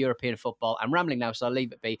pinnacle of European football. I'm rambling now, so I'll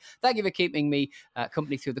leave it be. Thank you for keeping me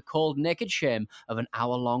company through the cold, naked shame of an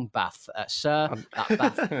hour-long bath. Sir, that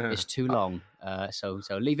bath is too long, so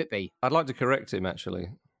leave it be. I'd like to correct him, actually,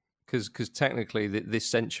 because technically this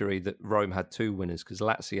century that Rome had two winners, because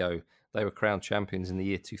Lazio, they were crowned champions in the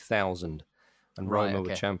year 2000, and Roma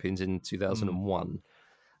were champions in 2001.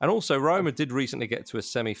 And also, Roma did recently get to a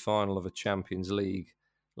semi-final of a Champions League.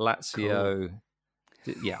 Lazio... Cool.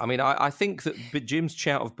 Yeah, I mean, I think that Jim's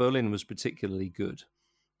shout of Berlin was particularly good.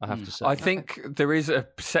 I have to say. I think there is a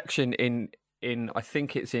section in I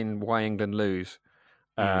think it's in Why England Lose,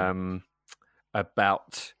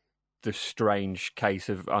 about the strange case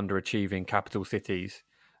of underachieving capital cities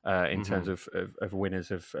in terms of winners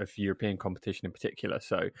of European competition in particular.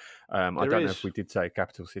 So I don't know if we did say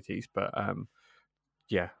capital cities, but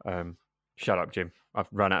shut up, Jim. I've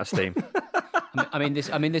run out of steam. I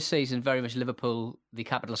mean, this season, very much Liverpool, the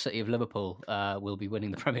capital city of Liverpool, will be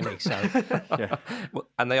winning the Premier League. So, yeah,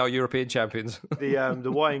 and they are European champions. The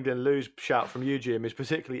Why England Lose shout from you, Jim, is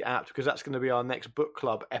particularly apt because that's going to be our next book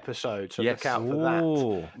club episode. So look out for that,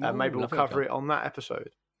 and maybe we'll cover it on that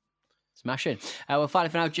episode. Smashing. Well, finally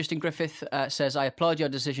for now, Justin Griffith says, I applaud your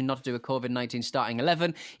decision not to do a COVID-19 starting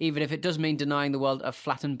 11, even if it does mean denying the world of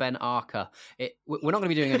Flatten Ben Arca. We're not going to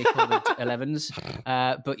be doing any COVID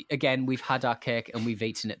 11s, but again, we've had our cake and we've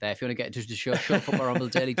eaten it there. If you want to get in touch with the show,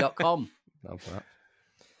 footballrambledaily.com. Love that.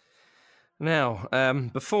 Now,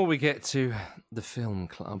 before we get to the film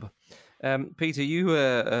club, Peter, you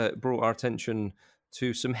brought our attention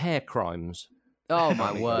to some hair crimes. Oh,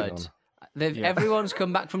 my word. Everyone's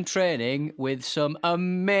come back from training with some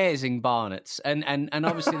amazing barnets. And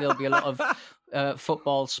obviously there'll be a lot of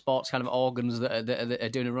football, sports kind of organs that are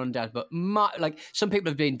doing a rundown. But like some people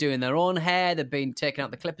have been doing their own hair. They've been taking out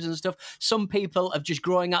the clippers and stuff. Some people are just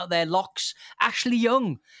growing out their locks. Ashley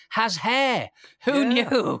Young has hair. Who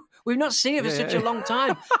knew? We've not seen it for such a long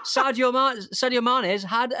time. Sadio Mane's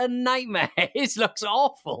had a nightmare. It looks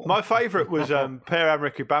awful. My favourite was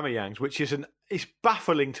Pierre-Emerick Aubameyang's, which is it's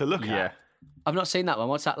baffling to look at. I've not seen that one.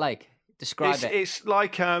 What's that like? Describe it. It's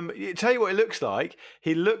like, tell you what it looks like.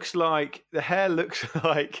 The hair looks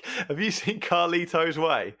like, have you seen Carlito's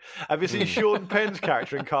Way? Have you seen Sean Penn's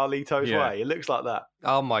character in Carlito's Way? It looks like that.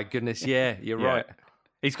 Oh my goodness, yeah, you're right.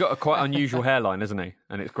 He's got a quite unusual hairline, hasn't he?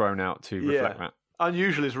 And it's grown out to reflect that.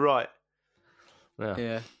 Unusual is right.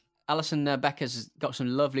 Yeah. Alison Becker's got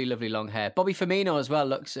some lovely, lovely long hair. Bobby Firmino as well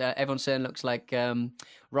looks, everyone's saying looks like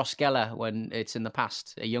Ross Geller when it's in the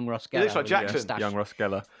past, a young Ross Geller. It looks like Jackson. Young Ross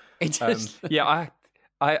Geller. It does.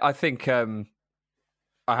 I think I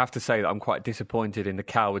have to say that I'm quite disappointed in the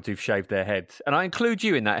cowards who've shaved their heads. And I include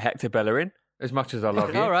you in that, Hector Bellerin, as much as I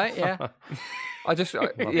love you. All right, yeah. I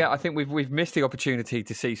think we've missed the opportunity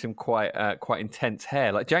to see some quite intense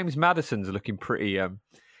hair. Like James Maddison's looking pretty,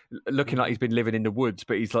 looking like he's been living in the woods,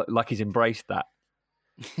 but he's like he's embraced that,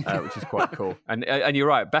 which is quite cool. And you're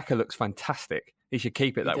right, Becker looks fantastic. He should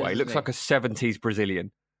keep it that way. He looks like a 70s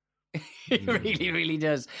Brazilian. He really, really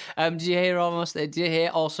does. Did you hear also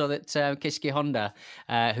that Kiski Honda,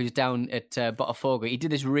 who's down at Botafogo, he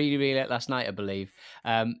did this really, really late last night, I believe.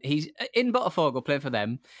 He's in Botafogo playing for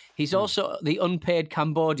them. He's also the unpaid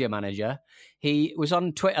Cambodia manager. He was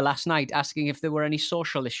on Twitter last night asking if there were any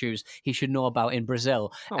social issues he should know about in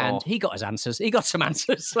Brazil. Aww. And he got his answers. He got some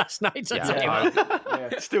answers last night.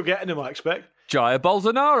 Still getting them, I expect. Jair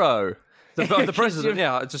Bolsonaro. The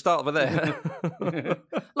president, to start with there. A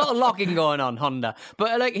lot of logging going on, Honda.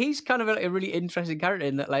 But he's kind of a really interesting character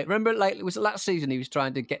in that, remember, it was last season he was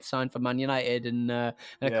trying to get signed for Man United and a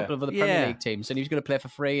couple of other Premier League teams, and he was going to play for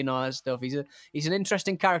free and all that stuff. He's an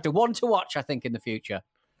interesting character, one to watch, I think, in the future.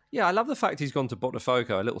 Yeah, I love the fact he's gone to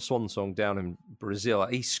Botafogo, a little swan song down in Brazil.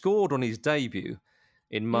 He scored on his debut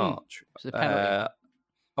in March. It's a penalty.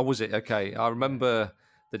 Was it? Okay, I remember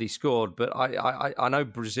that he scored, but I know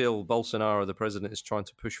Brazil, Bolsonaro, the president, is trying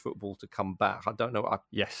to push football to come back. I don't know.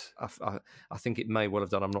 I think it may well have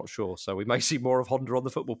done. I'm not sure. So we may see more of Honda on the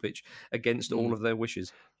football pitch against all of their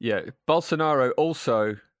wishes. Yeah, Bolsonaro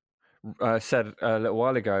also said a little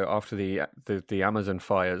while ago after the Amazon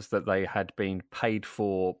fires that they had been paid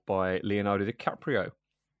for by Leonardo DiCaprio.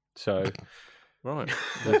 So right,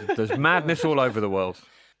 there's madness all over the world.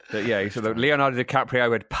 But so Leonardo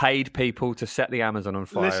DiCaprio had paid people to set the Amazon on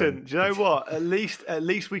fire. Listen, do you know what? At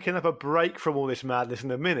least we can have a break from all this madness in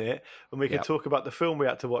a minute, and we can talk about the film we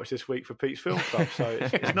had to watch this week for Pete's Film Club. So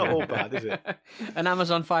it's not all bad, is it? An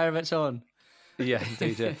Amazon fire of its own. Yeah,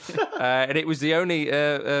 indeed. Yeah. And it was the only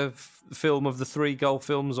film of the 3 golf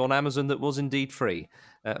films on Amazon that was indeed free.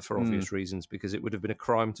 For obvious reasons, because it would have been a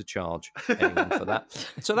crime to charge anyone for that.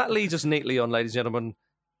 So that leads us neatly on, ladies and gentlemen,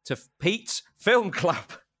 to Pete's Film Club.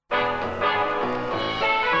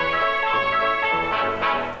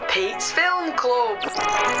 Pete's Film Club.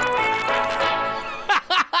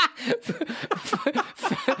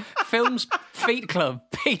 Films Feet Club.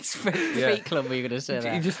 Pete's Feet Club, were you going to say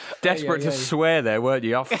that? You're just desperate to swear there, weren't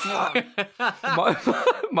you?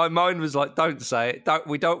 My mind was like, don't say it.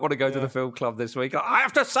 We don't want to go to the film club this week. I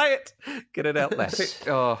have to say it. Get it out there.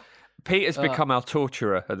 Peter's become our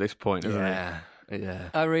torturer at this point, isn't he? Yeah.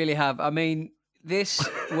 I really have. I mean, this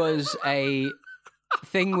was a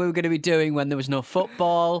thing we were going to be doing when there was no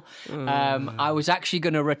football. I was actually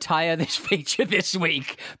going to retire this feature this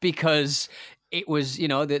week because it was,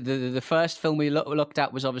 the first film we looked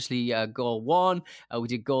at was obviously Goal 1. We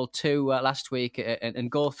did Goal 2 last week, and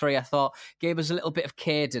Goal 3, I thought, gave us a little bit of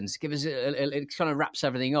cadence, it kind of wraps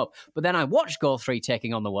everything up. But then I watched Goal 3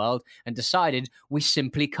 taking on the world and decided we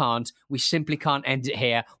simply can't end it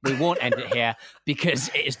here. We won't end it here because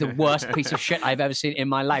it is the worst piece of shit I've ever seen in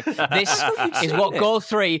my life. This is what Goal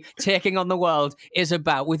 3 taking on the world is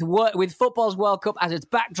about. With football's World Cup as its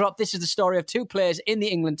backdrop, this is the story of 2 players in the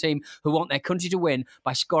England team who want their country to win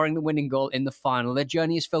by scoring the winning goal in the final. Their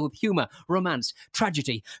journey is filled with humour, romance,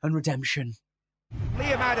 tragedy and redemption.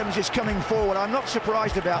 Liam Adams is coming forward. I'm not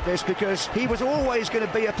surprised about this because he was always going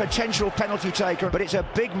to be a potential penalty taker, but it's a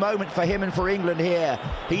big moment for him and for England here.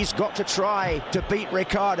 He's got to try to beat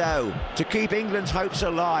Ricardo to keep England's hopes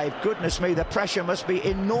alive. Goodness me, the pressure must be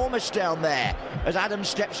enormous down there as Adams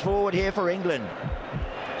steps forward here for England.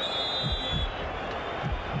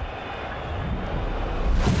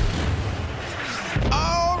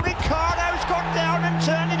 Oh, Ricardo's got down and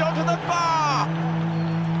turned it onto the bar.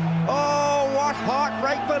 Oh, what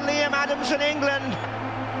heartbreak for Liam Adams and England.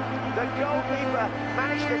 The goalkeeper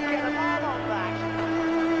managed to get an arm on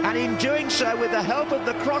that. And in doing so, with the help of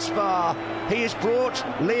the crossbar, he has brought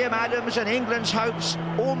Liam Adams and England's hopes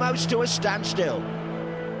almost to a standstill.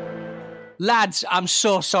 Lads, I'm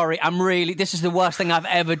so sorry. This is the worst thing I've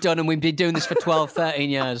ever done, and we've been doing this for 12, 13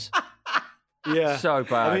 years. Yeah. So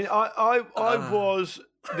bad. I mean, I was...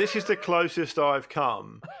 This is the closest I've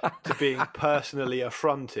come to being personally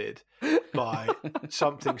affronted by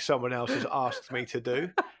something someone else has asked me to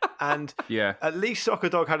do. And at least Soccer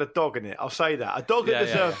Dog had a dog in it. I'll say that. A dog that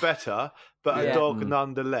deserved better, but a dog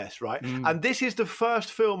nonetheless, right? And this is the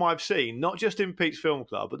first film I've seen, not just in Pete's Film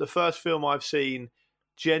Club, but the first film I've seen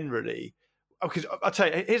generally. Because I'll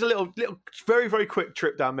tell you, here's a little very, very quick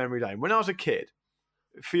trip down memory lane. When I was a kid,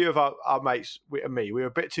 a few of our mates and me, we were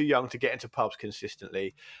a bit too young to get into pubs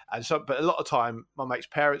consistently, but a lot of time my mates'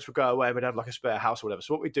 parents would go away and we'd have like a spare house or whatever.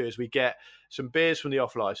 So what we do is we get some beers from the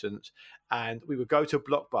off license and we would go to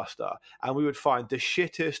Blockbuster and we would find the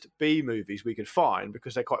shittest B movies we could find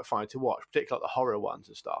because they're quite fun to watch, particularly like the horror ones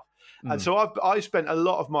and stuff. And so I spent a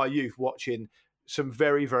lot of my youth watching some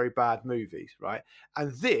very, very bad movies, right?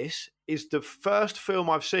 And this is the first film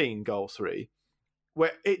I've seen, Goal 3,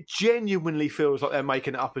 where it genuinely feels like they're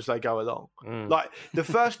making it up as they go along. Like the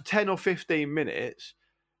first 10 or 15 minutes,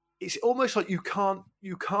 it's almost like you can't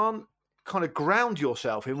kind of ground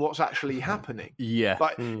yourself in what's actually happening. Yeah.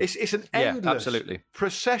 Like it's an endless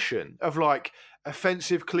procession of like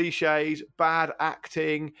offensive cliches, bad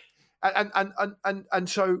acting. And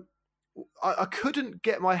so I couldn't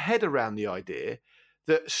get my head around the idea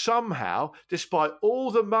that somehow, despite all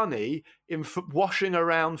the money in washing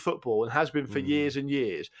around football and has been for years and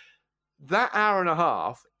years, that hour and a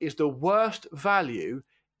half is the worst value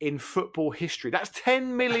in football history. That's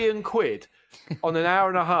 10 million quid on an hour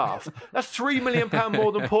and a half. That's £3 million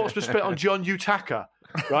more than Portsmouth spent on John Utaka,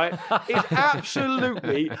 right? It's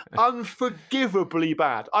absolutely unforgivably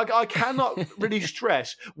bad. I cannot really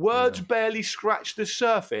stress, words barely scratch the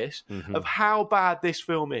surface of how bad this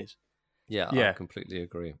film is. Yeah, I completely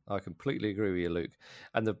agree. I completely agree with you, Luke.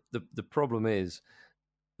 And the problem is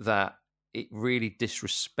that it really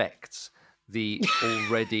disrespects the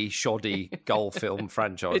already shoddy goal film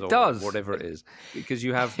franchise or whatever it is. Because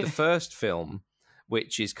you have the first film,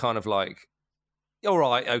 which is kind of like, all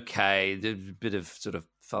right, okay, a bit of sort of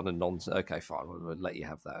fun and nonsense. Okay, fine, we'll let you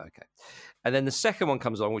have that. Okay. And then the second one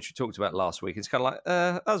comes along, which we talked about last week. It's kind of like,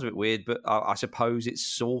 that was a bit weird, but I suppose it's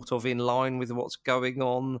sort of in line with what's going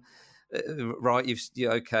on. Right,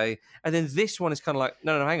 okay. And then this one is kind of like,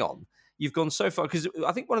 no, hang on. You've gone so far, because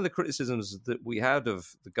I think one of the criticisms that we had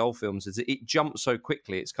of the goal films is that it jumps so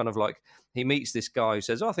quickly. It's kind of like he meets this guy who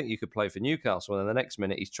says, I think you could play for Newcastle. And then the next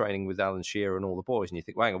minute he's training with Alan Shearer and all the boys. And you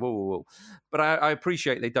think, well, hang on, whoa. But I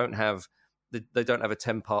appreciate they don't have a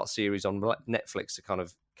 10-part series on Netflix to kind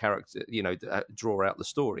of draw out the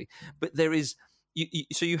story. But there is,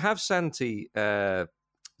 so you have Santiago,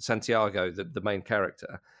 the main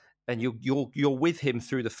character, and you're with him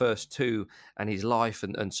through the first two and his life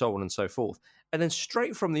and so on and so forth. And then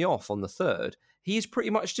straight from the off on the third, he is pretty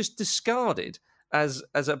much just discarded as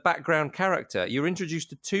a background character. You're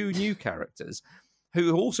introduced to two new characters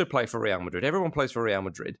who also play for Real Madrid. Everyone plays for Real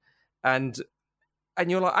Madrid. And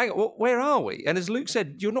you're like, hang on, where are we? And as Luke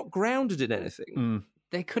said, you're not grounded in anything.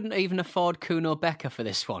 They couldn't even afford Kuno Becker for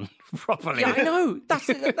this one properly. Yeah, I know. That's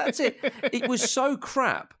it. It was so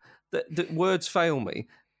crap that words fail me.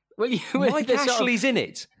 Well, Mike Ashley's in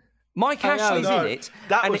it. Mike Ashley's in it.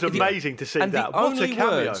 That was amazing to see that. What a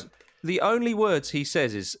cameo. The only words he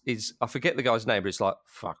says is, I forget the guy's name, but it's like,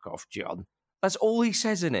 fuck off, John. That's all he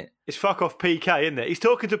says in it. It's fuck off PK, isn't it? He's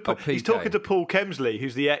talking to Paul Kemsley,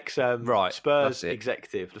 who's the ex Spurs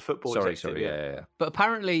executive, the football executive. Sorry, yeah. But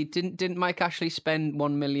apparently, didn't Mike Ashley spend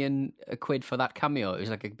 £1 million for that cameo? It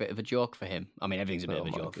was like a bit of a joke for him. I mean, everything's a bit of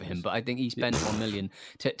a joke for him, but I think he spent £1 million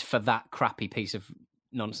for that crappy piece of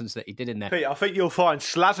nonsense that he did in there. Pete, I think you'll find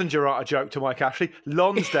Slazenger aren't a joke to Mike Ashley.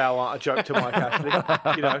 Lonsdale aren't a joke to Mike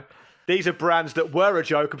Ashley. These are brands that were a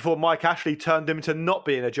joke before Mike Ashley turned them into not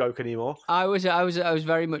being a joke anymore. I was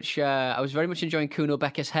very much enjoying Kuno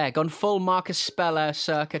Becker's hair. Gone full Marcus Speller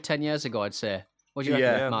circa 10 years ago, I'd say. What do you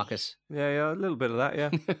reckon, Marcus? Yeah, a little bit of that, yeah.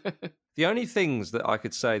 The only things that I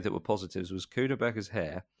could say that were positives was Kuno Becker's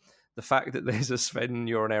hair, the fact that there's a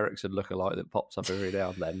Sven-Göran Eriksson lookalike that pops up every now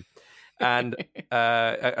and then, and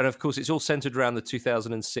of course it's all centered around the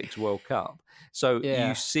 2006 World Cup. So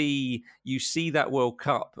you see that World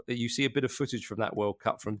Cup, you see a bit of footage from that World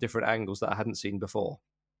Cup from different angles that I hadn't seen before,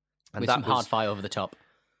 and with some hard fire over the top.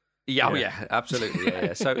 Yeah, absolutely.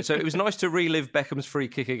 Yeah. So it was nice to relive Beckham's free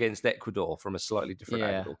kick against Ecuador from a slightly different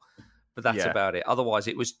angle. But that's about it. Otherwise,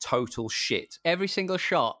 it was total shit. Every single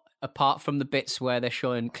shot, apart from the bits where they're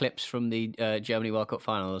showing clips from the Germany World Cup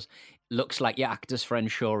finals, looks like your actor's friend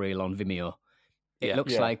showreel on Vimeo. It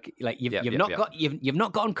looks like you've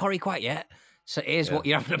not gotten Corrie quite yet. So here's what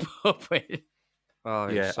you're having to put up with. Oh,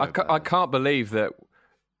 yeah. So I can't believe that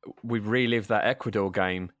we relived that Ecuador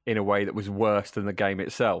game in a way that was worse than the game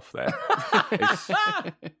itself there. It's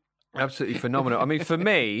absolutely phenomenal. I mean, for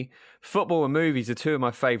me, football and movies are two of my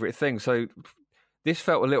favourite things. So this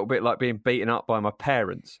felt a little bit like being beaten up by my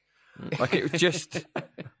parents. Like it was just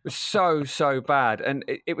so bad. And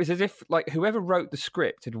it was as if like whoever wrote the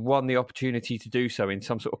script had won the opportunity to do so in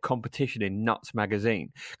some sort of competition in Nuts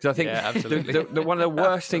magazine. Because I think one of the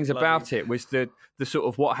worst things about it was the sort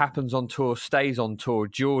of what happens on tour stays on tour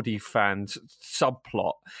Geordie fans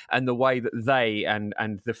subplot, and the way that they and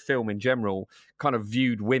the film in general kind of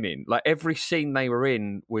viewed women. Like every scene they were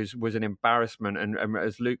in was an embarrassment, and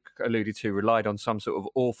as Luke alluded to, relied on some sort of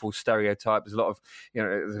awful stereotype. There's a lot of,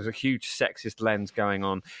 there's a huge sexist lens going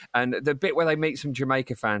on. And the bit where they meet some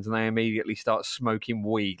Jamaica fans and they immediately start smoking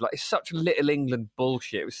weed, like it's such Little England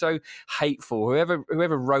bullshit. It was so hateful.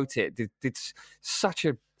 Whoever wrote it did such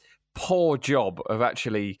a poor job of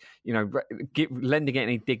actually, lending it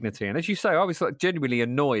any dignity. And as you say, I was like genuinely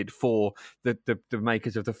annoyed for the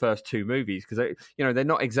makers of the first two movies, because they're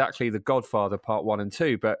not exactly The Godfather Part 1 and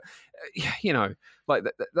 2, but like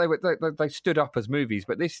they stood up as movies.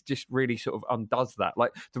 But this just really sort of undoes that.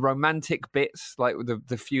 Like the romantic bits, like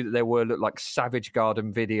the few that there were, looked like Savage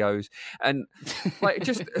Garden videos, and like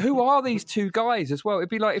just who are these two guys as well? It'd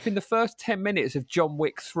be like if in the first 10 minutes of John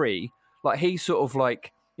Wick 3, like he sort of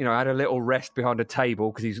like, had a little rest behind a table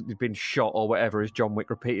because he's been shot or whatever, as John Wick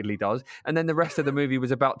repeatedly does. And then the rest of the movie was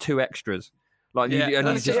about two extras. Like you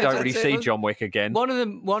just don't really see John Wick again. One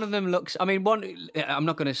of them looks. I mean, I'm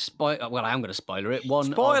not going to spoil. Well, I am going to spoiler it.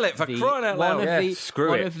 Spoil it for crying out loud.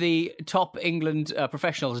 One of the top England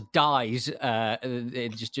professionals dies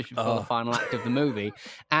just before the final act of the movie,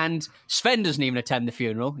 and Sven doesn't even attend the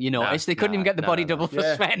funeral. You notice they couldn't even get the body double for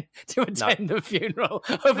Sven to attend the funeral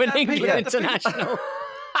of an England international.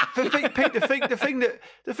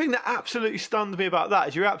 The thing that absolutely stunned me about that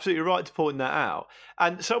is you're absolutely right to point that out.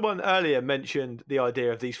 And someone earlier mentioned the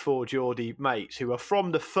idea of these four Geordie mates who are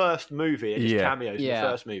from the first movie and just cameos in the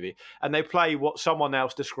first movie, and they play what someone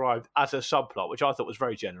else described as a subplot, which I thought was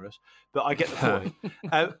very generous. But I get the point.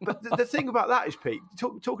 But the thing about that is, Pete,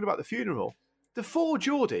 talking about the funeral, the four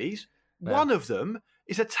Geordies, one of them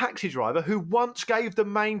is a taxi driver who once gave the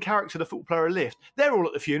main character, the football player, a lift. They're all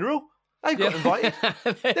at the funeral. They've got invited.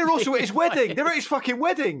 They're also at his wedding. They're at his fucking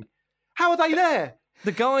wedding. How are they there?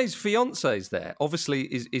 The guy's fiance's there. Obviously,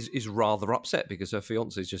 is rather upset because her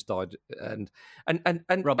fiance's just died, and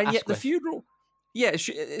yet the funeral. Yeah,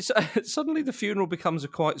 suddenly the funeral becomes a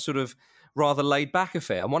quite sort of rather laid back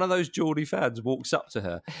affair, and one of those Geordie fans walks up to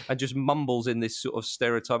her and just mumbles in this sort of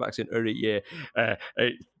stereotype accent.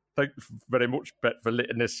 Thanks very much, Bet, for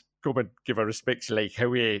letting us come and give her respects, like how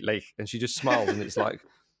are you, like, and she just smiles, and it's like.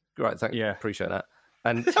 Right, thank you. Appreciate that.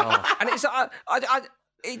 And and it's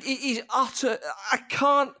it is utter. I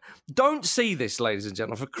can't. Don't see this, ladies and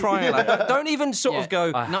gentlemen, for crying out loud. Don't even sort of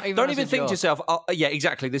go. Don't even think to yourself, yeah,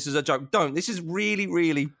 exactly. This is a joke. Don't. This is really,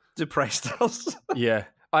 really depressed us. Yeah,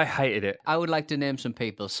 I hated it. I would like to name some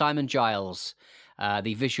people: Simon Giles,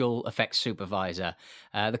 the visual effects supervisor,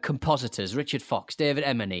 the compositors, Richard Fox, David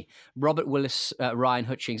Emeny, Robert Willis, Ryan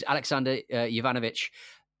Hutchings, Alexander Jovanovic.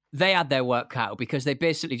 They had their work cut out because they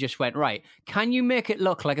basically just went, right, can you make it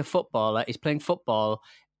look like a footballer is playing football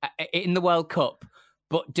in the World Cup,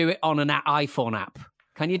 but do it on an iPhone app?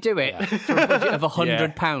 Can you do it for a budget of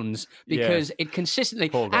 £100? Because it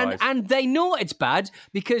consistently... And they know it's bad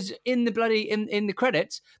because in the in the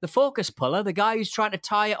credits, the focus puller, the guy who's trying to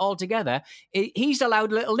tie it all together, he's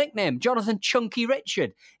allowed a little nickname, Jonathan Chunky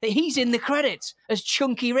Richard. He's in the credits as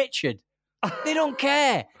Chunky Richard. They don't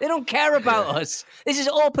care. They don't care about us. This is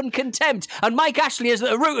open contempt. And Mike Ashley is at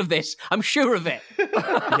the root of this. I'm sure of it.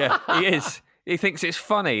 Yeah, he is. He thinks it's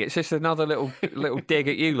funny. It's just another little dig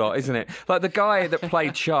at you lot, isn't it? Like the guy that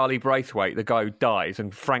played Charlie Braithwaite, the guy who dies,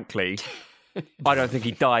 and frankly, I don't think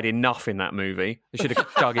he died enough in that movie. They should have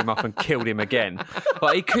dug him up and killed him again.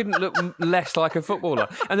 But he couldn't look less like a footballer.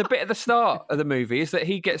 And the bit at the start of the movie is that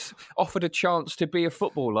he gets offered a chance to be a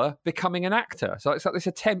footballer becoming an actor. So it's like this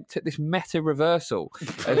attempt at this meta reversal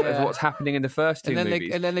of what's happening in the first two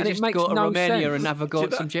movies. And then they just go to Romania and have a go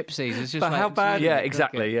at some gypsies. It's just but how bad? Yeah,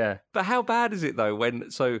 exactly, yeah. But how bad is it, though,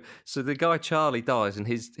 when... So the guy Charlie dies and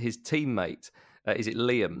his teammate... is it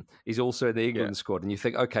Liam? He's also in the England squad. And you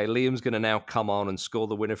think, OK, Liam's going to now come on and score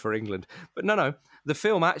the winner for England. But no. The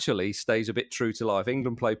film actually stays a bit true to life.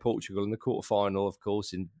 England play Portugal in the quarterfinal, of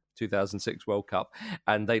course, in 2006 World Cup.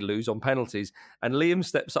 And they lose on penalties. And Liam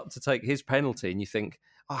steps up to take his penalty. And you think,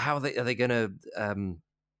 oh, how are they going to...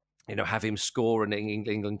 have him score and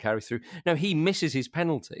England carry through. No, he misses his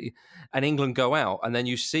penalty and England go out. And then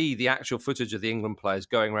you see the actual footage of the England players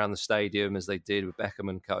going around the stadium as they did with Beckham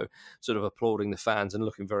and co, sort of applauding the fans and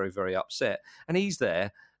looking very, very upset. And he's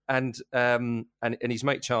there and his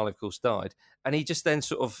mate Charlie, of course, died. And he just then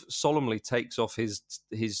sort of solemnly takes off his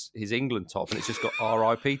England top and it's just got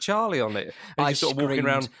R.I.P. Charlie on it. And he's sort of walking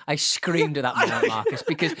around. I screamed at that moment, Marcus,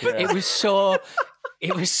 because it was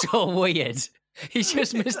so weird. He's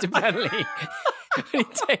just missed a penalty. And he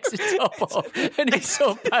takes his top off and he's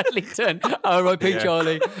so badly turned. R.I.P.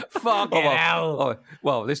 Charlie. Fucking hell.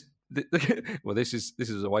 This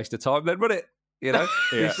is a waste of time then, wasn't it? You know,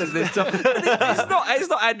 Yeah. it's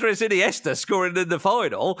not Andres Iniesta scoring in the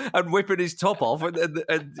final and whipping his top off and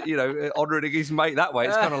honouring his mate that way.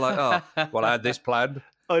 It's kind of like, I had this planned.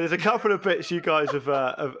 Oh, there's a couple of bits you guys have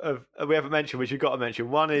we haven't mentioned, which you've got to mention.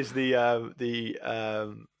 One is the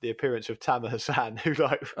appearance of Tamer Hassan, who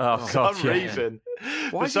for some reason,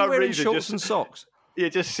 why is he wearing shorts and socks? He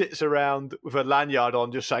just sits around with a lanyard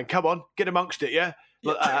on, just saying, "Come on, get amongst it, yeah."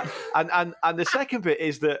 And the second bit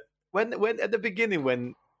is that when at the beginning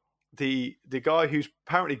when the guy who's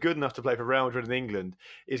apparently good enough to play for Real Madrid in England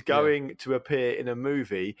is going to appear in a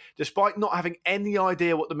movie, despite not having any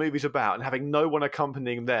idea what the movie's about and having no one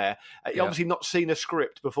accompanying him there. Obviously not seen a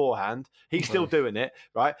script beforehand. He's still doing it,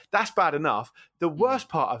 right? That's bad enough. The worst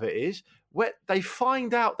part of it is where they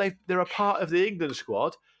find out they're a part of the England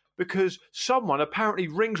squad because someone apparently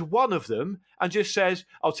rings one of them and just says,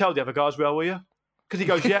 "I'll tell the other guys, will you?" Because he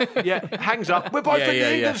goes, hangs up. We're both in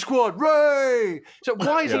the England squad, Ray! So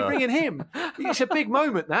why is he ringing him? It's a big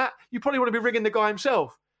moment, that. You probably want to be ringing the guy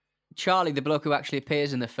himself. Charlie, the bloke who actually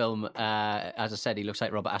appears in the film, as I said, he looks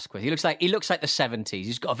like Robert Asquith. He looks like the 70s.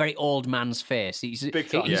 He's got a very old man's face. He's supposed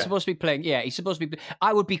to be playing. Yeah, he's supposed to be.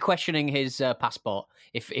 I would be questioning his passport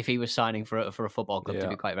if he was signing for a football club. To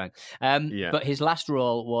be quite frank. But his last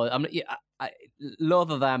role was. Loath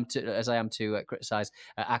as I am to criticise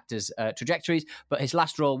actors' trajectories, but his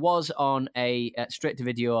last role was on a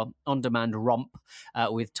straight-to-video on-demand romp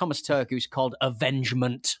with Thomas Turk, who's called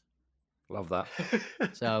Avengement. Love that.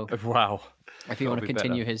 So wow. If you want to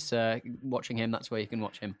continue his watching him, that's where you can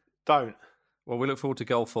watch him. Don't. Well, we look forward to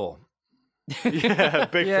goal 4. Yeah,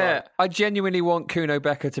 big time. I genuinely want Kuno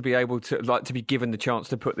Becker to be able to be given the chance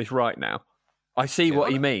to put this right now. I see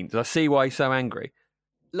what he means. I see why he's so angry.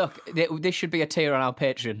 Look, this should be a tier on our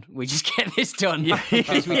Patreon. We just get this done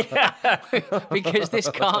because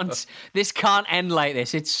this can't end like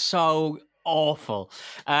this. It's so awful.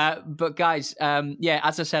 But guys,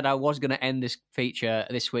 as I said, I was going to end this feature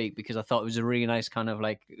this week because I thought it was a really nice kind of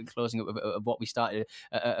like closing up of what we started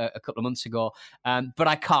a couple of months ago. But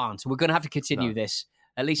I can't. We're going to have to continue this.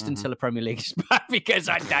 At least until the Premier League is back, because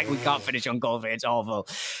we can't finish on goal. It's awful.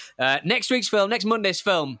 Next Monday's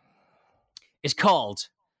film, is called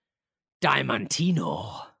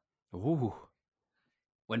Diamantino. Ooh.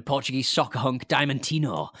 When Portuguese soccer hunk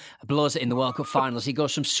Diamantino blows it in the World Cup finals, he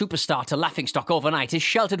goes from superstar to laughingstock overnight. His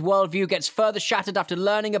sheltered worldview gets further shattered after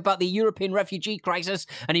learning about the European refugee crisis,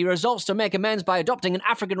 and he resolves to make amends by adopting an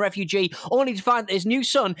African refugee, only to find that his new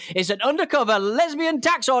son is an undercover lesbian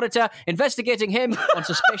tax auditor investigating him on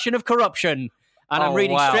suspicion of corruption. And I'm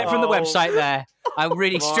reading straight from the website there. I'm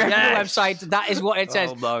reading straight from the website. That is what it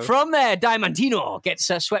says. No. From there, Diamantino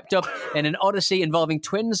gets swept up in an odyssey involving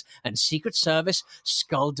twins and Secret Service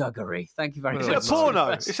skullduggery. Thank you very much. Is it a porno?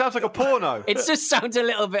 It sounds like a porno. It just sounds a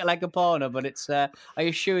little bit like a porno, but it's. I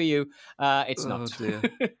assure you, it's not. Dear.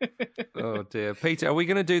 Oh dear, Peter, are we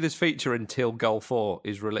going to do this feature until Goal 4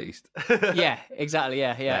 is released? Yeah, exactly.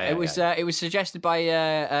 Yeah. It was suggested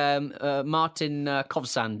by Martin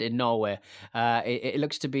Kovsand in Norway. It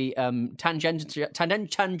looks to be tangentially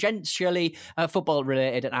football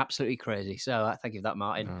related and absolutely crazy. So thank you for that,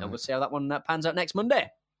 Martin. And we'll see how that one pans out next Monday.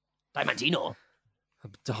 Diamantino.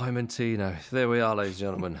 Diamantino. There we are, ladies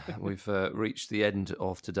and gentlemen. We've reached the end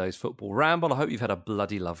of today's football ramble. I hope you've had a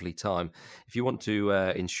bloody lovely time. If you want to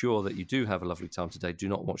ensure that you do have a lovely time today, do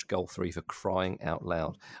not watch Goal 3 for crying out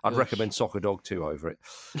loud. I'd recommend Soccer Dog 2 over it.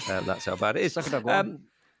 That's how bad it is. Soccer Dog 1.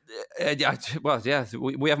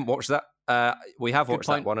 We haven't watched that. We have watched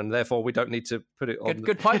that one, and therefore we don't need to put it on.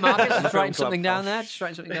 Good point, Marcus. Just writing something down there.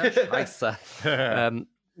 Nice.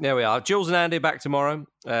 There we are. Jules and Andy back tomorrow.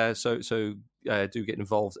 So do get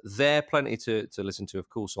involved there. Plenty to listen to, of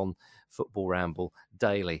course, on Football Ramble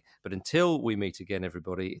Daily. But until we meet again,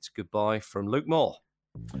 everybody, it's goodbye from Luke Moore.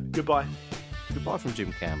 Goodbye. Goodbye from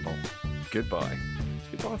Jim Campbell. Goodbye. It's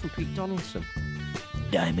goodbye from Pete Donaldson.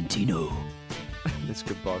 Diamantino. It's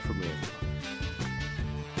goodbye from me.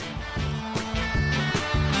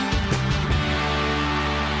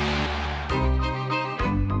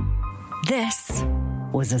 This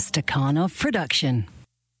was a Stakhanov production.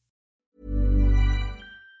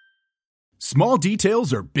 Small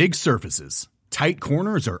details are big surfaces. Tight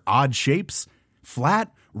corners are odd shapes.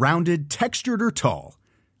 Flat, rounded, textured, or tall.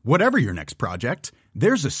 Whatever your next project,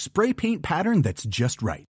 there's a spray paint pattern that's just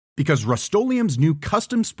right. Because Rust-Oleum's new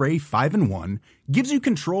Custom Spray 5-in-1 gives you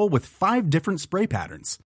control with 5 different spray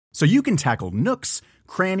patterns. So you can tackle nooks,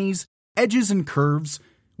 crannies, edges, and curves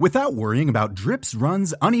without worrying about drips,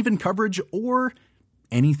 runs, uneven coverage, or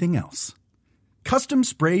anything else. Custom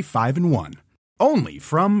Spray 5-in-1. Only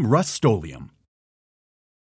from Rust-Oleum.